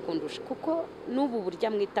kumwitaho kundusha, kuko n'ubu buryo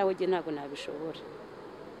amwitaho je ntabwo nabishobora.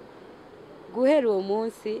 Guhera uwo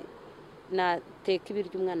munsi nateka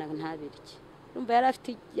ibiryo umwana ntabirye. Urumva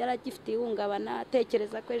yaragifite ihungabana,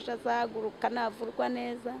 atekereza ko ejo azahaguruka navurwa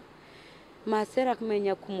neza. Masera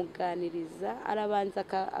kumenya kumuganiriza, arabanza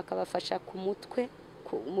akabafasha ku mutwe,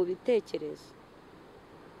 mu bitekerezo.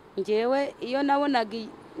 Ngewe iyo nabonaga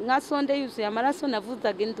nka sonde yuzuye amaraso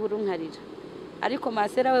navuzaga induru nkarira, ariko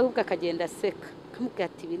Masera we hubwo akagenda aseka, akamubwira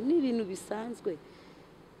ati ibi ni ibintu bisanzwe.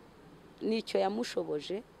 Nicyo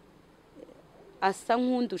yamushoboje, asa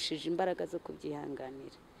nk'undushije imbaraga zo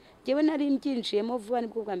kubyihanganira. Ngewe nari mbyinjiyemo vuba,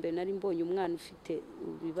 nibwo bwa mbere nari mbonye umwana ufite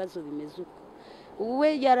ibibazo bimeze uko.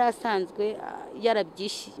 We yarasanzwe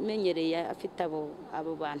yarabyimenyereye, afite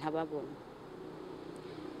abo bantu ababona.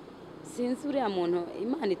 Sinzi uriya muntu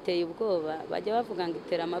Imana iteye ubwoba, bajya bavuga ngo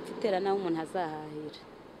itera amapfa itera naho umuntu azahahira.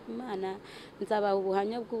 Imana nzabaha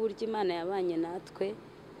ubuhamya bw'uburyo Imana yabanye natwe,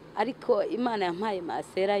 ariko Imana yampaye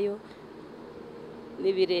Masera yo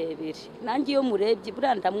ni birebire. Nanjye iyo murebye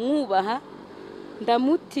buriya ndamwubaha,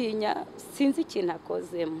 ndamutinya, sinzi ikintu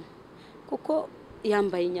akozemo, kuko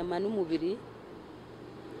yambaye inyama n'umubiri,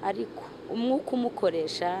 ariko umwuka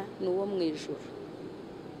umukoresha ni uwo mu ijuru.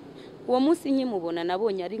 Uwo munsi nkimubona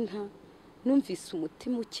nabonye ari nka numvise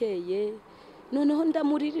umutima ukeye, noneho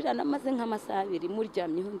ndamuririra namaze nk'amasaha 2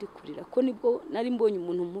 muryamyeho ndi kurira, ko nibwo nari mbonye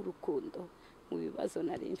umuntu mu rukundo mu bibazo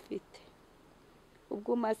nari mfite.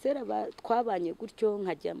 Ubwo Masera twabanye gutyo,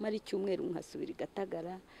 nkajya mara icyumweru nkasubira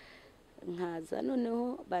Gatagara, nkaza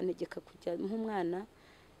noneho bantegeka kujya nk'umwana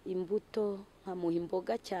imbuto, nkamuha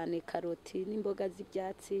imboga cyane, karoti n'imboga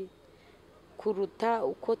z'ibyatsi, kuruta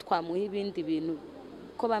uko twamuha ibindi bintu,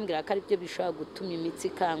 ko bambwira ko ari byo bishobora gutuma imitsi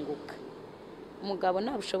ikanguka. Umugabo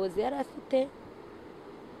nta bushobozi yari afite,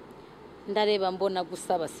 ndareba mbona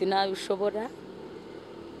gusaba sinabishobora.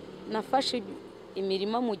 Nafashe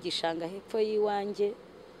imirima mu gishanga hepfo y'iwanjye,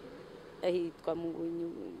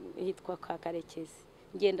 hitwa kwa Karekezi,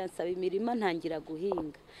 ngenda nsaba imirima ntangira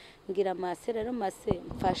guhinga. Ngira Masera rero, Mase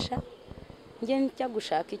mfasha nge njya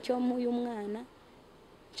gushaka icyo muyu mwana,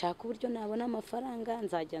 nshaka uburyo nabona amafaranga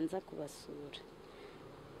nzajya nza kubasura.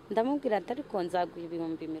 Ndamubwira ati ariko nzaguha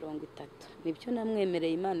 30,000. Nibyo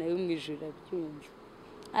namwemereye, Imana yo mu ijuru abyumva.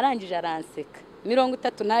 Arangije aranseka.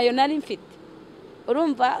 30 nayo nari mfite.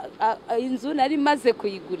 Urumva inzu nari maze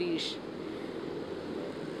kuyigurisha.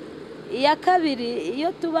 Iya kabiri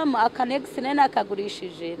iyo tubamo akanegisi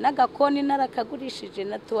nakagurishije, n'agakoni narakagurishije,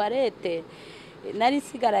 na toilette nari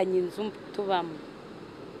sigaranye inzu tubamo.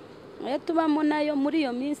 Iyo tubamo nayo muri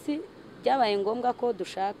iyo minsi byabaye ngombwa ko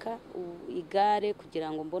dushaka igare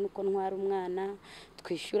kugira ngo mbone uko ntwara umwana,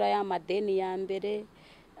 twishyura ya madeni ya mbere.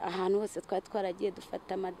 Ahantu hose twari twaragiye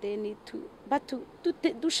dufata amadeni,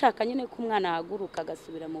 dushaka nyine ko umwana ahaguruka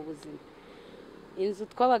agasubira mu buzima. Inzu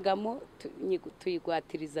twabagamo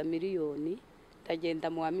tuyigwatiriza 1 miliyoni, tagenda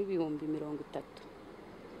mu 30,000.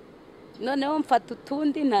 Noneho mfata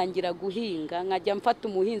utundi ntangira guhinga, nkajya mfata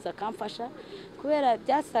umuhinzi akamfasha, kubera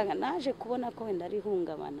byasaga naje kubona ko wenda ari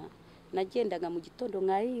hungabana. Nagendaga mu gitondo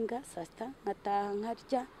nkahinga, saa 6 nkataha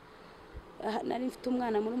nkarya. Nari mfite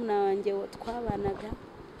umwana muri wanjye twabanaga,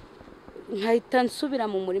 nkahita nsubira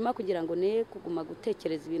mu murima kugira ngo ne kuguma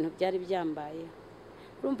gutekereza ibintu byari byambaye.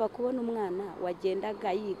 Urumva kubona umwana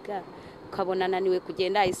wagendaga yiga, ukabona ananiwe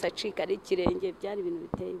kugenda ahise acika ari ikirenge, byari ibintu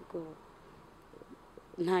biteye ubwoba.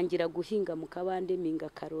 Ntangira guhinga mu kabande, minga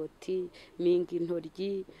karoti, minga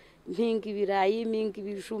intoryi, mpinga ibirayi, mpinga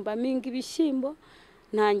ibijumba, mpinga ibishyimbo,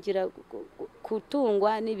 ntangira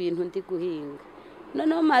gutungwa n'ibintu ndi guhinga.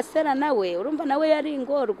 Noneho masera nawe urumva nawe yari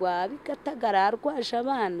ingorwa bigatagara arwaje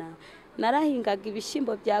abana, narahingaga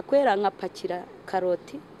ibishyimbo byakwera nkapakira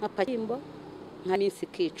karoti nkapakimbo nka minsi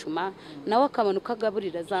ikicuma, nawe akabona uko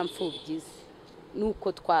agaburira za mfubyi ze.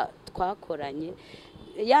 Nuko twakoranye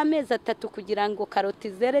y'amezi 3 kugira ngo karoti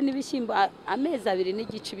zere n'ibishyimbo, amezi 2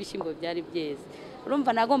 n'igice ibishyimbo byari byeze.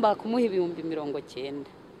 Urumva nagombaga kumuha 90,000,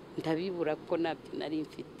 ndabibura ko nabyo nari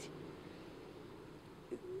mfite.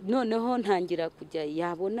 Noneho ntangira kujya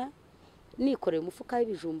yabona nikoreye umufuka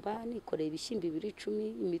w'ibijumba, nikoreye ibishyimbo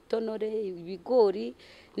 10, imitonore, ibigori,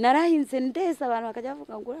 narahinze ndeza. Abantu bakajya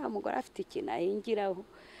bavuga ngo uriya mugore afite ikintu ahingiraho,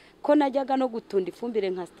 ko najyaga no gutunda ifumbire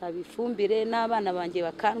nkasaba ifumbire n'abana banjye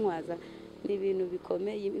bakantwaza. Ni ibintu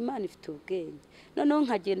bikomeye, Imana ifite ubwenge. Noneho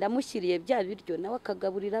nkagenda mushyiriye bya biryo, nawe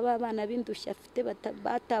akagaburira abana b'indushyi afite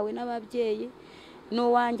batawe n'ababyeyi,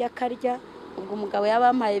 n'uwanjye akarya. Ubwo umugabo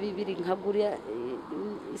yabampaye 2 nkagura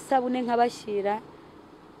isabune nkabashyira,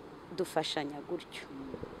 dufashanya gutyo.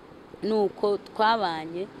 Nuko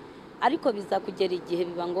twabanye, ariko biza kugera igihe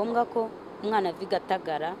biba ngombwa ko umwana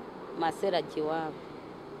avigatagara, masera agiye iwabo.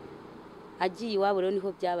 Agiye iwabo rero niho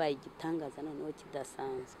byabaye igitangaza noneho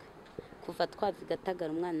kidasanzwe. Kuva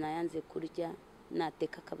twavigatagara umwana yanze kurya,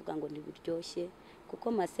 nateka akavuga ngo ntibiryoshye,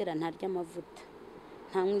 kuko masera ntarya amavuta,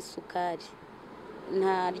 ntanywa isukari,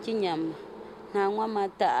 ntarya inyama, ntanywa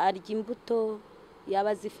amata, arya imbuto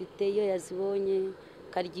yaba zifite iyo yazibonye,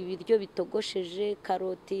 karya ibiryo bitogosheje,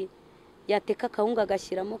 karoti, yateka akawunga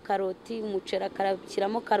agashyiramo karoti, umuceri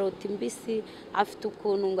akarashyiramo karoti mbisi. Afite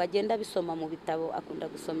ukuntu ngo agenda bisoma mu bitabo, akunda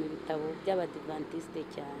gusoma ibitabo by'abadivantiste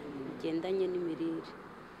cyane bigendanye n'imirire.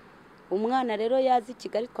 Umwana rero yazi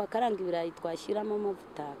Kigali twakaranga ibirayi twashyiramo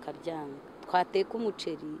amavuta akabyanga, twateka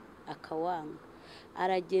umuceri akawanga.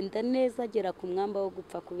 Aragenda neza agera ku mwamba wo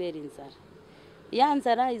gupfa kubera inzara. Ya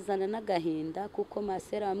nzara izana n'agahinda, kuko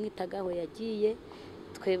masera wamwitagaho yagiye,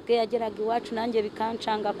 twebwe yageraga iwacu nanjye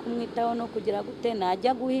bikancanga kumwitaho no kugira gute.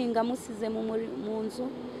 Najya guhinga musize mu nzu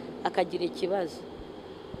akagira ikibazo.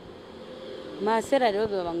 Masera rero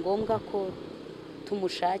biba ngombwa ko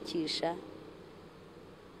tumushakisha,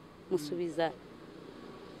 musubiza.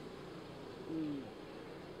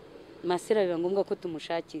 Masera biba ngombwa ko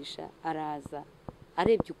tumushakisha, araza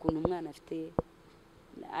arebye ukuntu umwana afite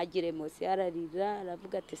agira emosi, ararira,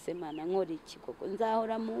 aravuga ati se Mana nkora iki koko,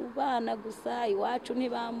 nzahora mu bana gusa, iwacu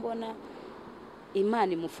ntibambona.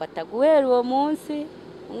 Imana imufata. Guhera uwo munsi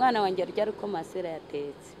umwana wanjye arya ariko masera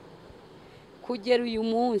yatetse. Kugera uyu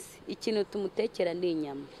munsi ikintu tumutekera ni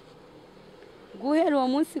inyama. Guhera uwo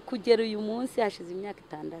munsi kugera uyu munsi hashize imyaka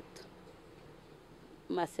 6.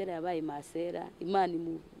 Masera yabaye masera, Imana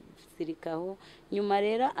imuzirikaho. Nyuma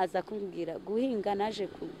rero aza kumbwira guhinga, naje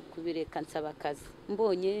kubireka nsaba akazi.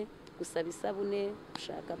 Mbonye gusaba isabune,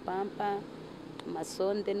 gushaka pampa,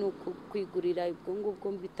 amasonde, kwigurira ubwo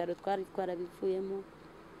ngubwo mu bitaro twari twarabivuyemo.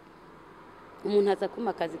 Umuntu aza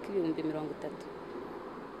kuma akazi k'30,000,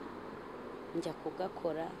 njya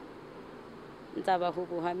kugakora. Nzabaha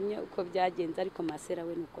ubuhamya uko byagenze, ariko masera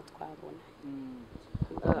we nuko twabona.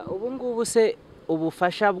 Ubu ngubu se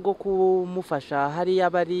ubufasha bwo kumufasha hariya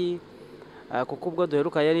bari, kuko ubwo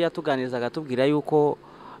duheruka yari yatuganirizaga atubwira yuko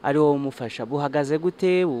ari wowe umufasha, buhagaze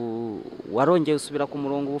gute? Warongeye usubira ku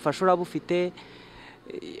murongo, ubufasha urabufite?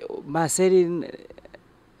 Maseri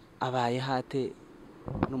abaye hate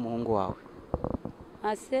n'umuhungu wawe?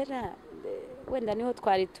 Masera wenda niho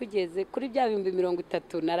twari tugeze kuri bya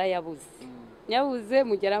 30,000 narayabuze. Nyabuze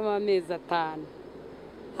mugeramo amezi 5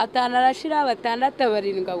 arashira, 6,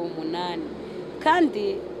 7, 8.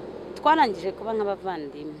 Kandi twarangije kuba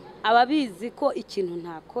nk'abavandimwe. Ababizi ko ikintu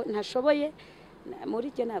ntashoboye muri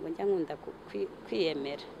cyo, ntabwo njya nkunda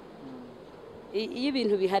kwiyemera. Iyo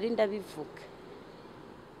ibintu bihari ndabivuga.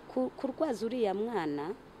 Kurwaza uriya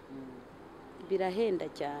mwana birahenda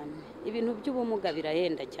cyane, ibintu by'ubumuga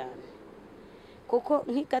birahenda cyane, kuko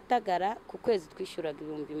nk'ikatagara ku kwezi twishyuraga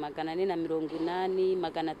 480,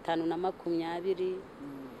 520.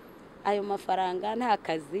 Ayo mafaranga nta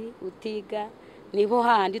kazi utiga, niho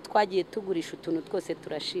handi twagiye tugurisha utuntu twose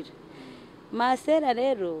turashira. Masera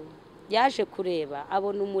rero yaje kureba,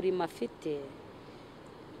 abona umurimo afite,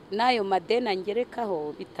 n'ayo madeni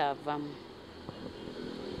angerekaho bitavamo.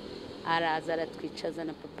 Araza aratwicaza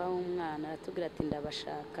na papa w'umwana, aratubwira ati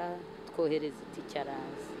ndabashaka, twohereza itike.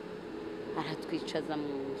 Araza aratwicaza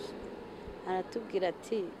mu nzu, aratubwira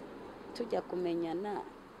ati tujya kumenyana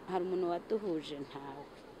hari umuntu waduhuje ntawe.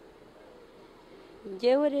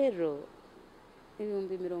 Njyewe rero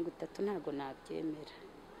 30,000 ntabwo nabyemera,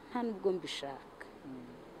 nta nubwo mbishaka.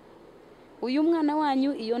 uyu mwana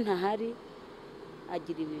wanyu iyo ntahari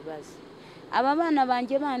agira ibibazo, aba bana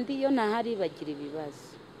banjye bandi iyo ntahari bagira ibibazo.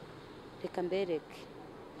 Reka mbereke,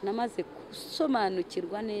 namaze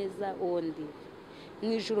gusobanukirwa neza uwo ndi.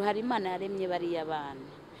 Mu ijuru hari Imana yaremye bariya bana,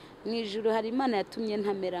 mu ijuru hari Imana yatumye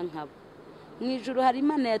ntamera nkabo, mu ijuru hari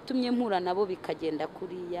Imana yatumye mpura nabo bikagenda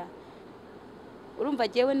kuriya. Urumva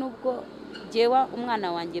jyewe nubwo jyewe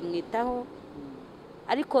umwana wanjye mwitaho,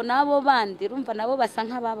 ariko nabo bandi urumva nabo basa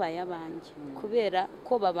nk'ababaye abanjye kubera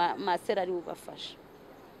ko baba masera ari ubafasha.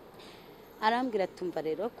 Arambwira tumva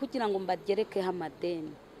rero kugira ngo mbagerekeho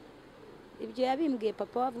amadeni, ibyo yabimbwiye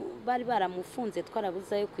papa bari baramufunze,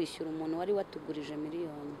 twarabuzayo kwishyura umuntu wari watugurije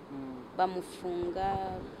miliyoni, bamufunga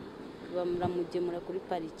baramugemura kuri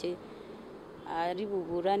parike, ari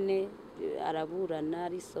buburane araburana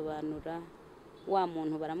arisobanura. Wa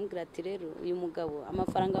muntu baramubwira ati rero uyu mugabo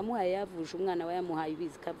amafaranga amuhaye yavuje umwana we, yamuhaye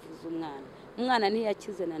ubizi ko avuze umwana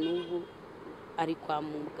ntiyakize na n'ubu ari kwa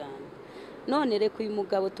muganga. None reka uyu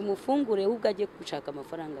mugabo tumufungure ahubwo ajye gushaka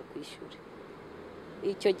amafaranga kwishyura.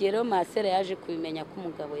 Icyo gihe rero masera yaje kubimenya ko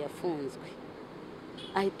umugabo yafunzwe,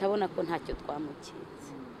 ahita abona ko ntacyo twamukitse,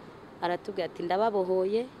 aratubwira ati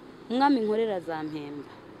ndababohoye, umwami nkorera zampemba.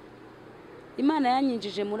 Imana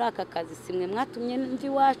yanyinjije muri aka kazi, simwe mwatumye ndi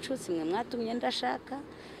wacu, simwe mwatumye ndashaka.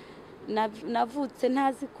 Navutse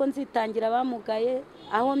ntazi ko nzitangira abamugaye,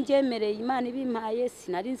 aho mbyemereye Imana ibimpaye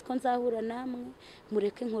sinari nzi ko nzahura namwe,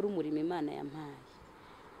 mureke nkora umurimo Imana yampaye.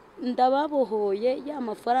 Ndababohoye, ya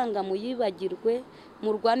mafaranga muyibagirwe,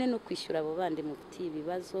 murwane no kwishyura abo bandi mufitiye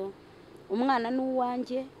ibibazo. Umwana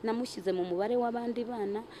n'uwanjye namushyize mu mubare w'abandi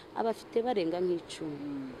bana, abafite barenga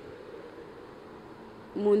nk'icumi.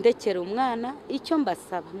 Mundekere umwana, icyo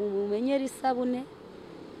mbasaba mumenyere isabune,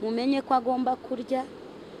 mumenye ko agomba kurya,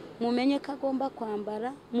 mumenye ko agomba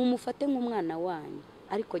kwambara, mumufate nk'umwana wanyu.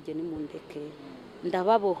 Ariko jye nimundeke,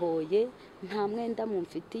 ndababohoye, nta mwenda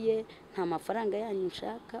mumfitiye, nta mafaranga yanyu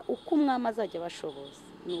nshaka, uko umwami azajya bashoboza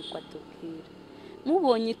nuko atubwira.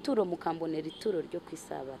 Mubonye ituro mukambonera ituro ryo ku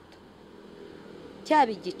isabato,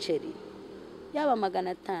 cyaba igiceri, yaba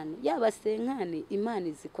 500, yaba senkani, Imana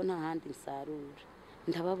izi ko nta handi nsarura.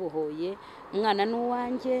 Ndababohoye, umwana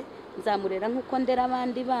n'uwanjye nzamurera nk'uko ndera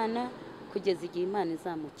abandi bana kugeza igihe Imana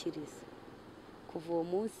izamukiriza. Kuva uwo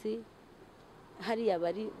munsi hariya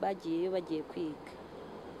bagiyeyo bagiye kwiga,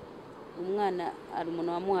 umwana ari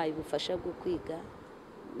umuntu wamuhaye ubufasha bwo kwiga,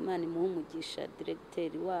 Imana imuha umugisha,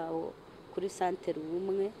 diregiteri waho kuri santere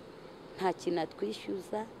ubumwe, nta kintu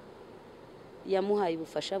atwishyuza, yamuhaye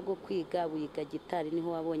ubufasha bwo kwiga, wiga gitari, niho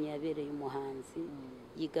wabonye yabereye umuhanzi,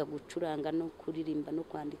 yiga gucuranga no kuririmba no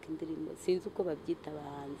kwandika indirimbo, sinzi uko babyita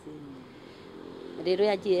abahanzi. Rero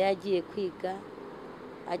yagiye kwiga,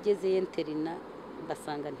 ageze yenterina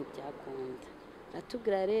basanga ntibyakunda.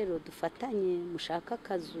 Atubwira rero dufatanye, mushaka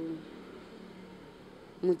akazu,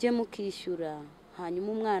 mujye mukishyura,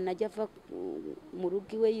 hanyuma umwana ajya ava mu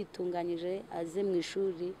rugo iwe yitunganyije, aze mu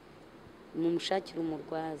ishuri mumushakira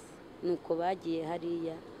umurwaza. Nuko bagiye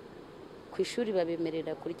hariya ku ishuri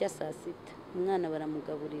babemerera kurya saa sita, umwana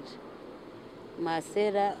baramugaburira.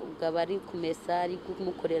 Masera ubwo bari kumesa, ari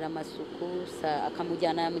kumukorera amasuku,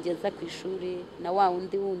 akamujyana yamugeza ku ishuri, na wa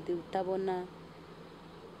wundi utabona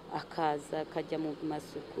akaza akajya mu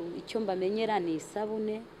masuku. Icyo mbamenyera ni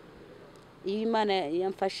isabune. Iyo Imana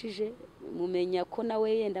yamfashije mumenya ko nawe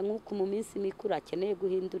yenda nk'uko mu minsi mikuru akeneye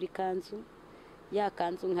guhindura ikanzu, ya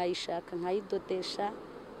kanzu nkayishaka nkayidodesha,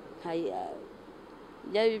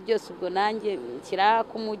 byari byose ubwo nanjye nshyira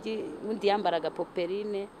ku mujyi. Undi yambaraga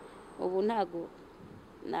poperine, ubu ntago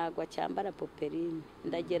acyambara poperine,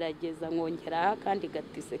 ndagerageza nkongeraho kandi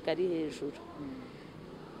gatise kari hejuru.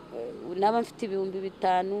 Naba mfite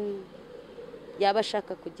 5,000, yaba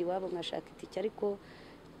ashaka kujya iwabo nkashaka itike, ariko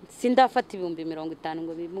sindafata 50,000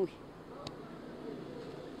 ngo bimuhe,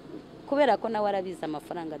 kubera ko nawe arabiza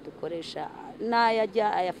amafaranga dukoresha,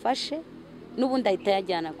 n'ayajya ayafashe n'ubundi ahita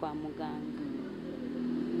yajyana kwa muganga,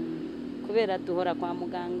 kubera duhora kwa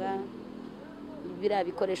muganga. Biriya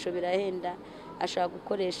bikoresho birahenda, ashaka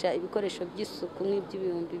gukoresha ibikoresho by'isuku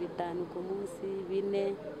nk'iby'5,000 ku munsi,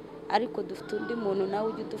 4. Ariko dufite undi muntu nawe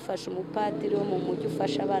ujya udufasha, umupadiri wo mu mujyi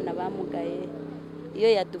ufasha abana bamugaye. Iyo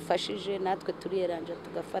yadufashije natwe turieranja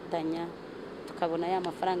tugafatanya, tukabona ya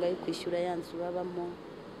mafaranga yo kwishyura ya nzu babamo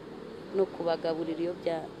no kubagaburira. Iyo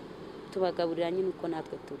tubagaburira nyine uko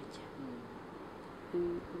natwe turya.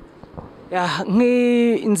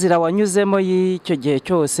 Nk'inzira wanyuzemo y'icyo gihe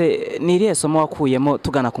cyose, ni irihe somo wakuyemo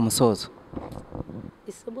tugana ku musozo?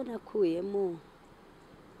 Isomo nakuyemo,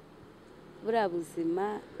 buriya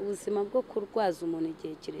ubuzima bwo kurwaza umuntu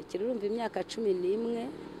igihe kirekire, urumva imyaka 11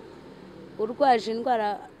 urwaje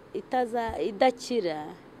indwara idakira,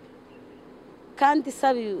 kandi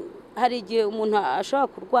hari igihe umuntu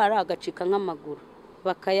ashobora kurwara agacika nk'amaguru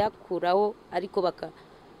bakayakuraho ariko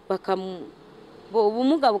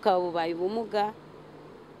ubumuga bukaba bubaye ubumuga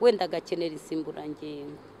wenda agakenera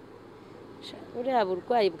insimburangingo. Buriya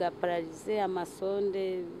burwayi bwa pararize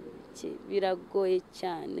amasonde biragoye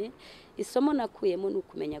cyane. Isomo nakuyemo ni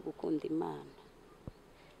ukumenya gukunda Imana.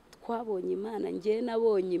 Twabonye Imana, njye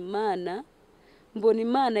nabonye Imana, mbona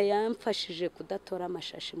Imana yamfashije kudatora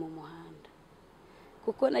amashashi mu muhanda,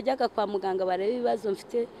 kuko najyaga kwa muganga bareba ibibazo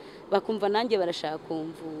mfite bakumva nanjye barashaka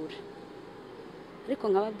kumvura, ariko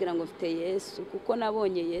nkababwira ngo mfite Yesu, kuko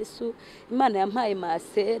nabonye Yesu. Imana yampaye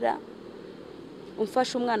masera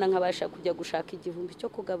umfasha umwana nkabasha kujya gushaka igihumbi cyo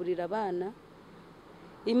kugaburira abana.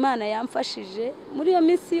 Imana yamfashije muri iyo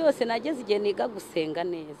minsi yose. Nageze igihe niga gusenga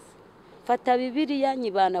neza, fata Bibiliya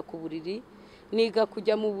nyibana ku buriri, niga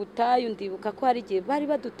kujya mu butayu. Ndibuka ko hari igihe bari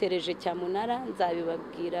badutereje cyamunara,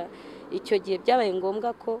 nzabibabwira. Icyo gihe byabaye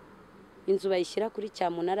ngombwa ko inzu bayishyira kuri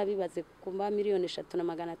cyamunara, bibaze kumba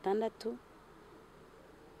 3,600,000.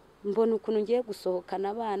 Mbona ukuntu ngiye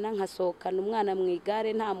gusohokana abana, nkasohokana umwana mu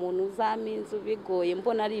igare, nta muntu uzama inzu, bigoye.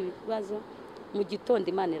 Mbona ari ibibazo. Mu gitondo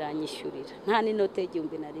Imana iranyishyurira, nta n'inote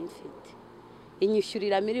y'igihumbi nari mfite,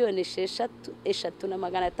 inyishyurira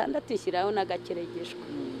 6,600,000 ishyiraho n'agakeregeshwa.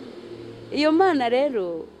 Iyo Mana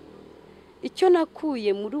rero, icyo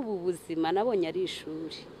nakuye muri ubu buzima nabonye ari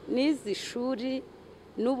ishuri. Nizi ishuri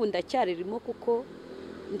n'ubu ndacyaririmo, kuko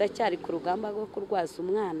ndacyari ku rugamba rwo kurwaza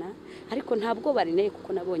umwana, ariko ntabwo barineye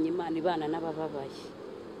kuko nabonye Imana ibana n'abababaye.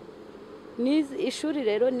 Nizi ishuri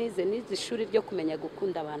rero, nizi ishuri ryo kumenya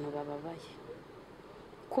gukunda abantu bababaye,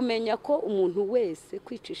 kumenya ko umuntu wese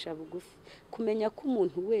kwicisha bugufi, kumenya ko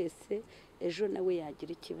umuntu wese ejo nawe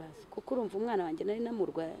yagira ikibazo, kuko urumva umwana wanjye nari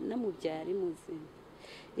namubyaye ari muzima.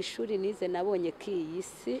 Ishuri nize nabonye ko iyi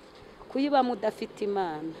si kuyibamo udafite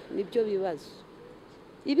Imana nibyo bibazo.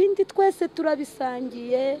 Ibindi twese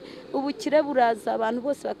turabisangiye, ubukire buraza abantu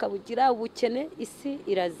bose bakabugira, ubukene isi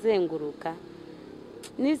irazenguruka.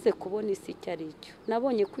 Nize kubona isi icyo ari cyo.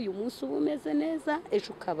 Nabonye ko uyu munsi uba umeze neza,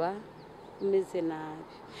 ejo ukaba umeze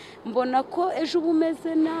nabi. Mbona ko ejo uba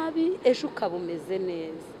umeze nabi, ejo ukaba umeze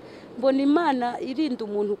neza. Mbona Imana irinda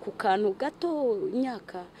umuntu ku kantu gato,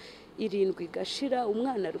 imyaka 7 igashira,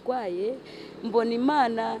 umwana arwaye. Mbona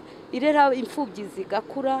Imana irera imfubyi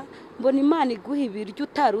zigakura. Mbona Imana iguha ibiryo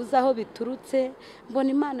utaruzi aho biturutse. Mbona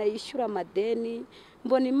Imana yishyura amadeni.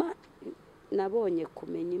 Nabonye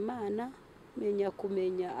kumenya Imana,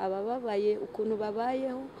 kumenya abababaye ukuntu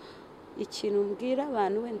babayeho. Ikintu mbwira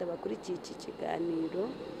abantu wenda bakurikiye iki kiganiro,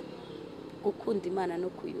 gukunda Imana no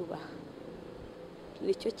kuyubaha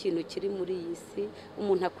nicyo kintu kiri muri iyi si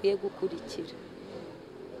umuntu akwiye gukurikira.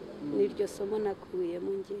 Niryo somo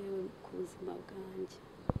nakuyemo ngewe ku buzima bwanjye.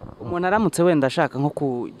 Umuntu aramutse wenda ashaka nko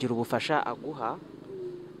kugira ubufasha aguha,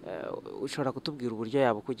 ushobora kutubwira uburyo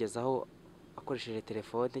yabukugezaho akoresheje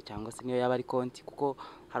telefone cyangwa se niyo yaba ari konti, kuko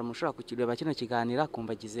hari umuntu ushobora kukireba kino kiganira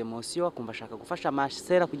akumva agize emotion, akumva ashaka gufasha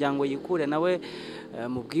masera kugira ngo yikure nawe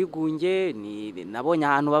mu bwigunge. Nabonye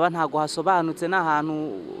ahantu baba ntago hasobanutse, n'ahantu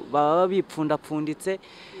baba bipfundapfunditse.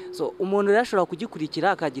 So umuntu rero ashobora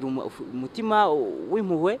kugikurikira akagira umutima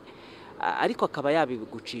w'impuhwe, ariko akaba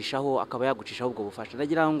yabigucishaho, akaba yagucishaho ubwo bufasha.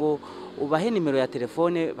 Ndagira ngo ubahe nimero ya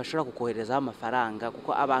telefone bashobora kukoherezaho amafaranga,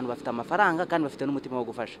 kuko abantu bafite amafaranga kandi bafite n'umutima wo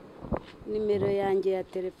gufasha. Nimero yanjye ya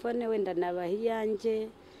telefone wenda nabaha iyanjye,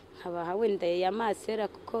 nkabaha wenda ya masera,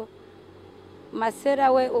 kuko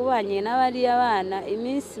masera we ubanye n'abari abana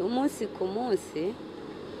umunsi ku munsi,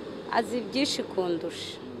 azi byinshi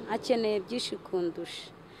kundusha, akeneye byinshi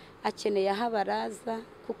kundusha, akeneye aho abaraza,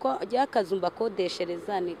 kuko ryakazumba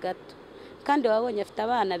kodeshereza ni gato. Kandi wabonye afite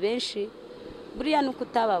abana benshi, buriya nuko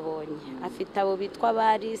utababonye. Afite abo bitwa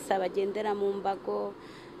barisa bagendera mu mbago,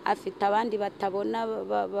 afite abandi batabona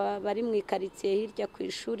bari mu ikaritsiye hirya ku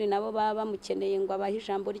ishuri, nabo baba bamukeneye ngo abahe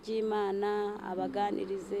ijambo ry'Imana,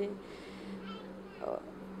 abaganirize.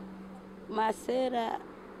 Masera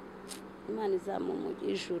Imana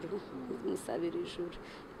izamumugira ijuru, musabira ijuru.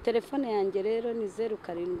 Telefone yanjye rero ni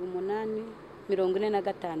 078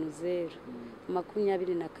 45 0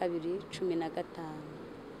 22 15.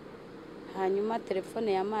 Hanyuma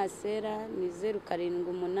telefone ya masera ni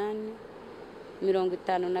 078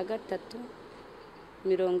 53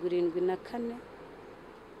 74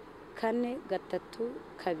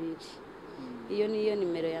 432. Iyo niyo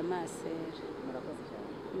nimero ya masera.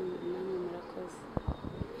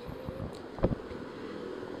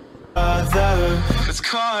 It's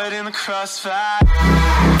caught in the crossfire.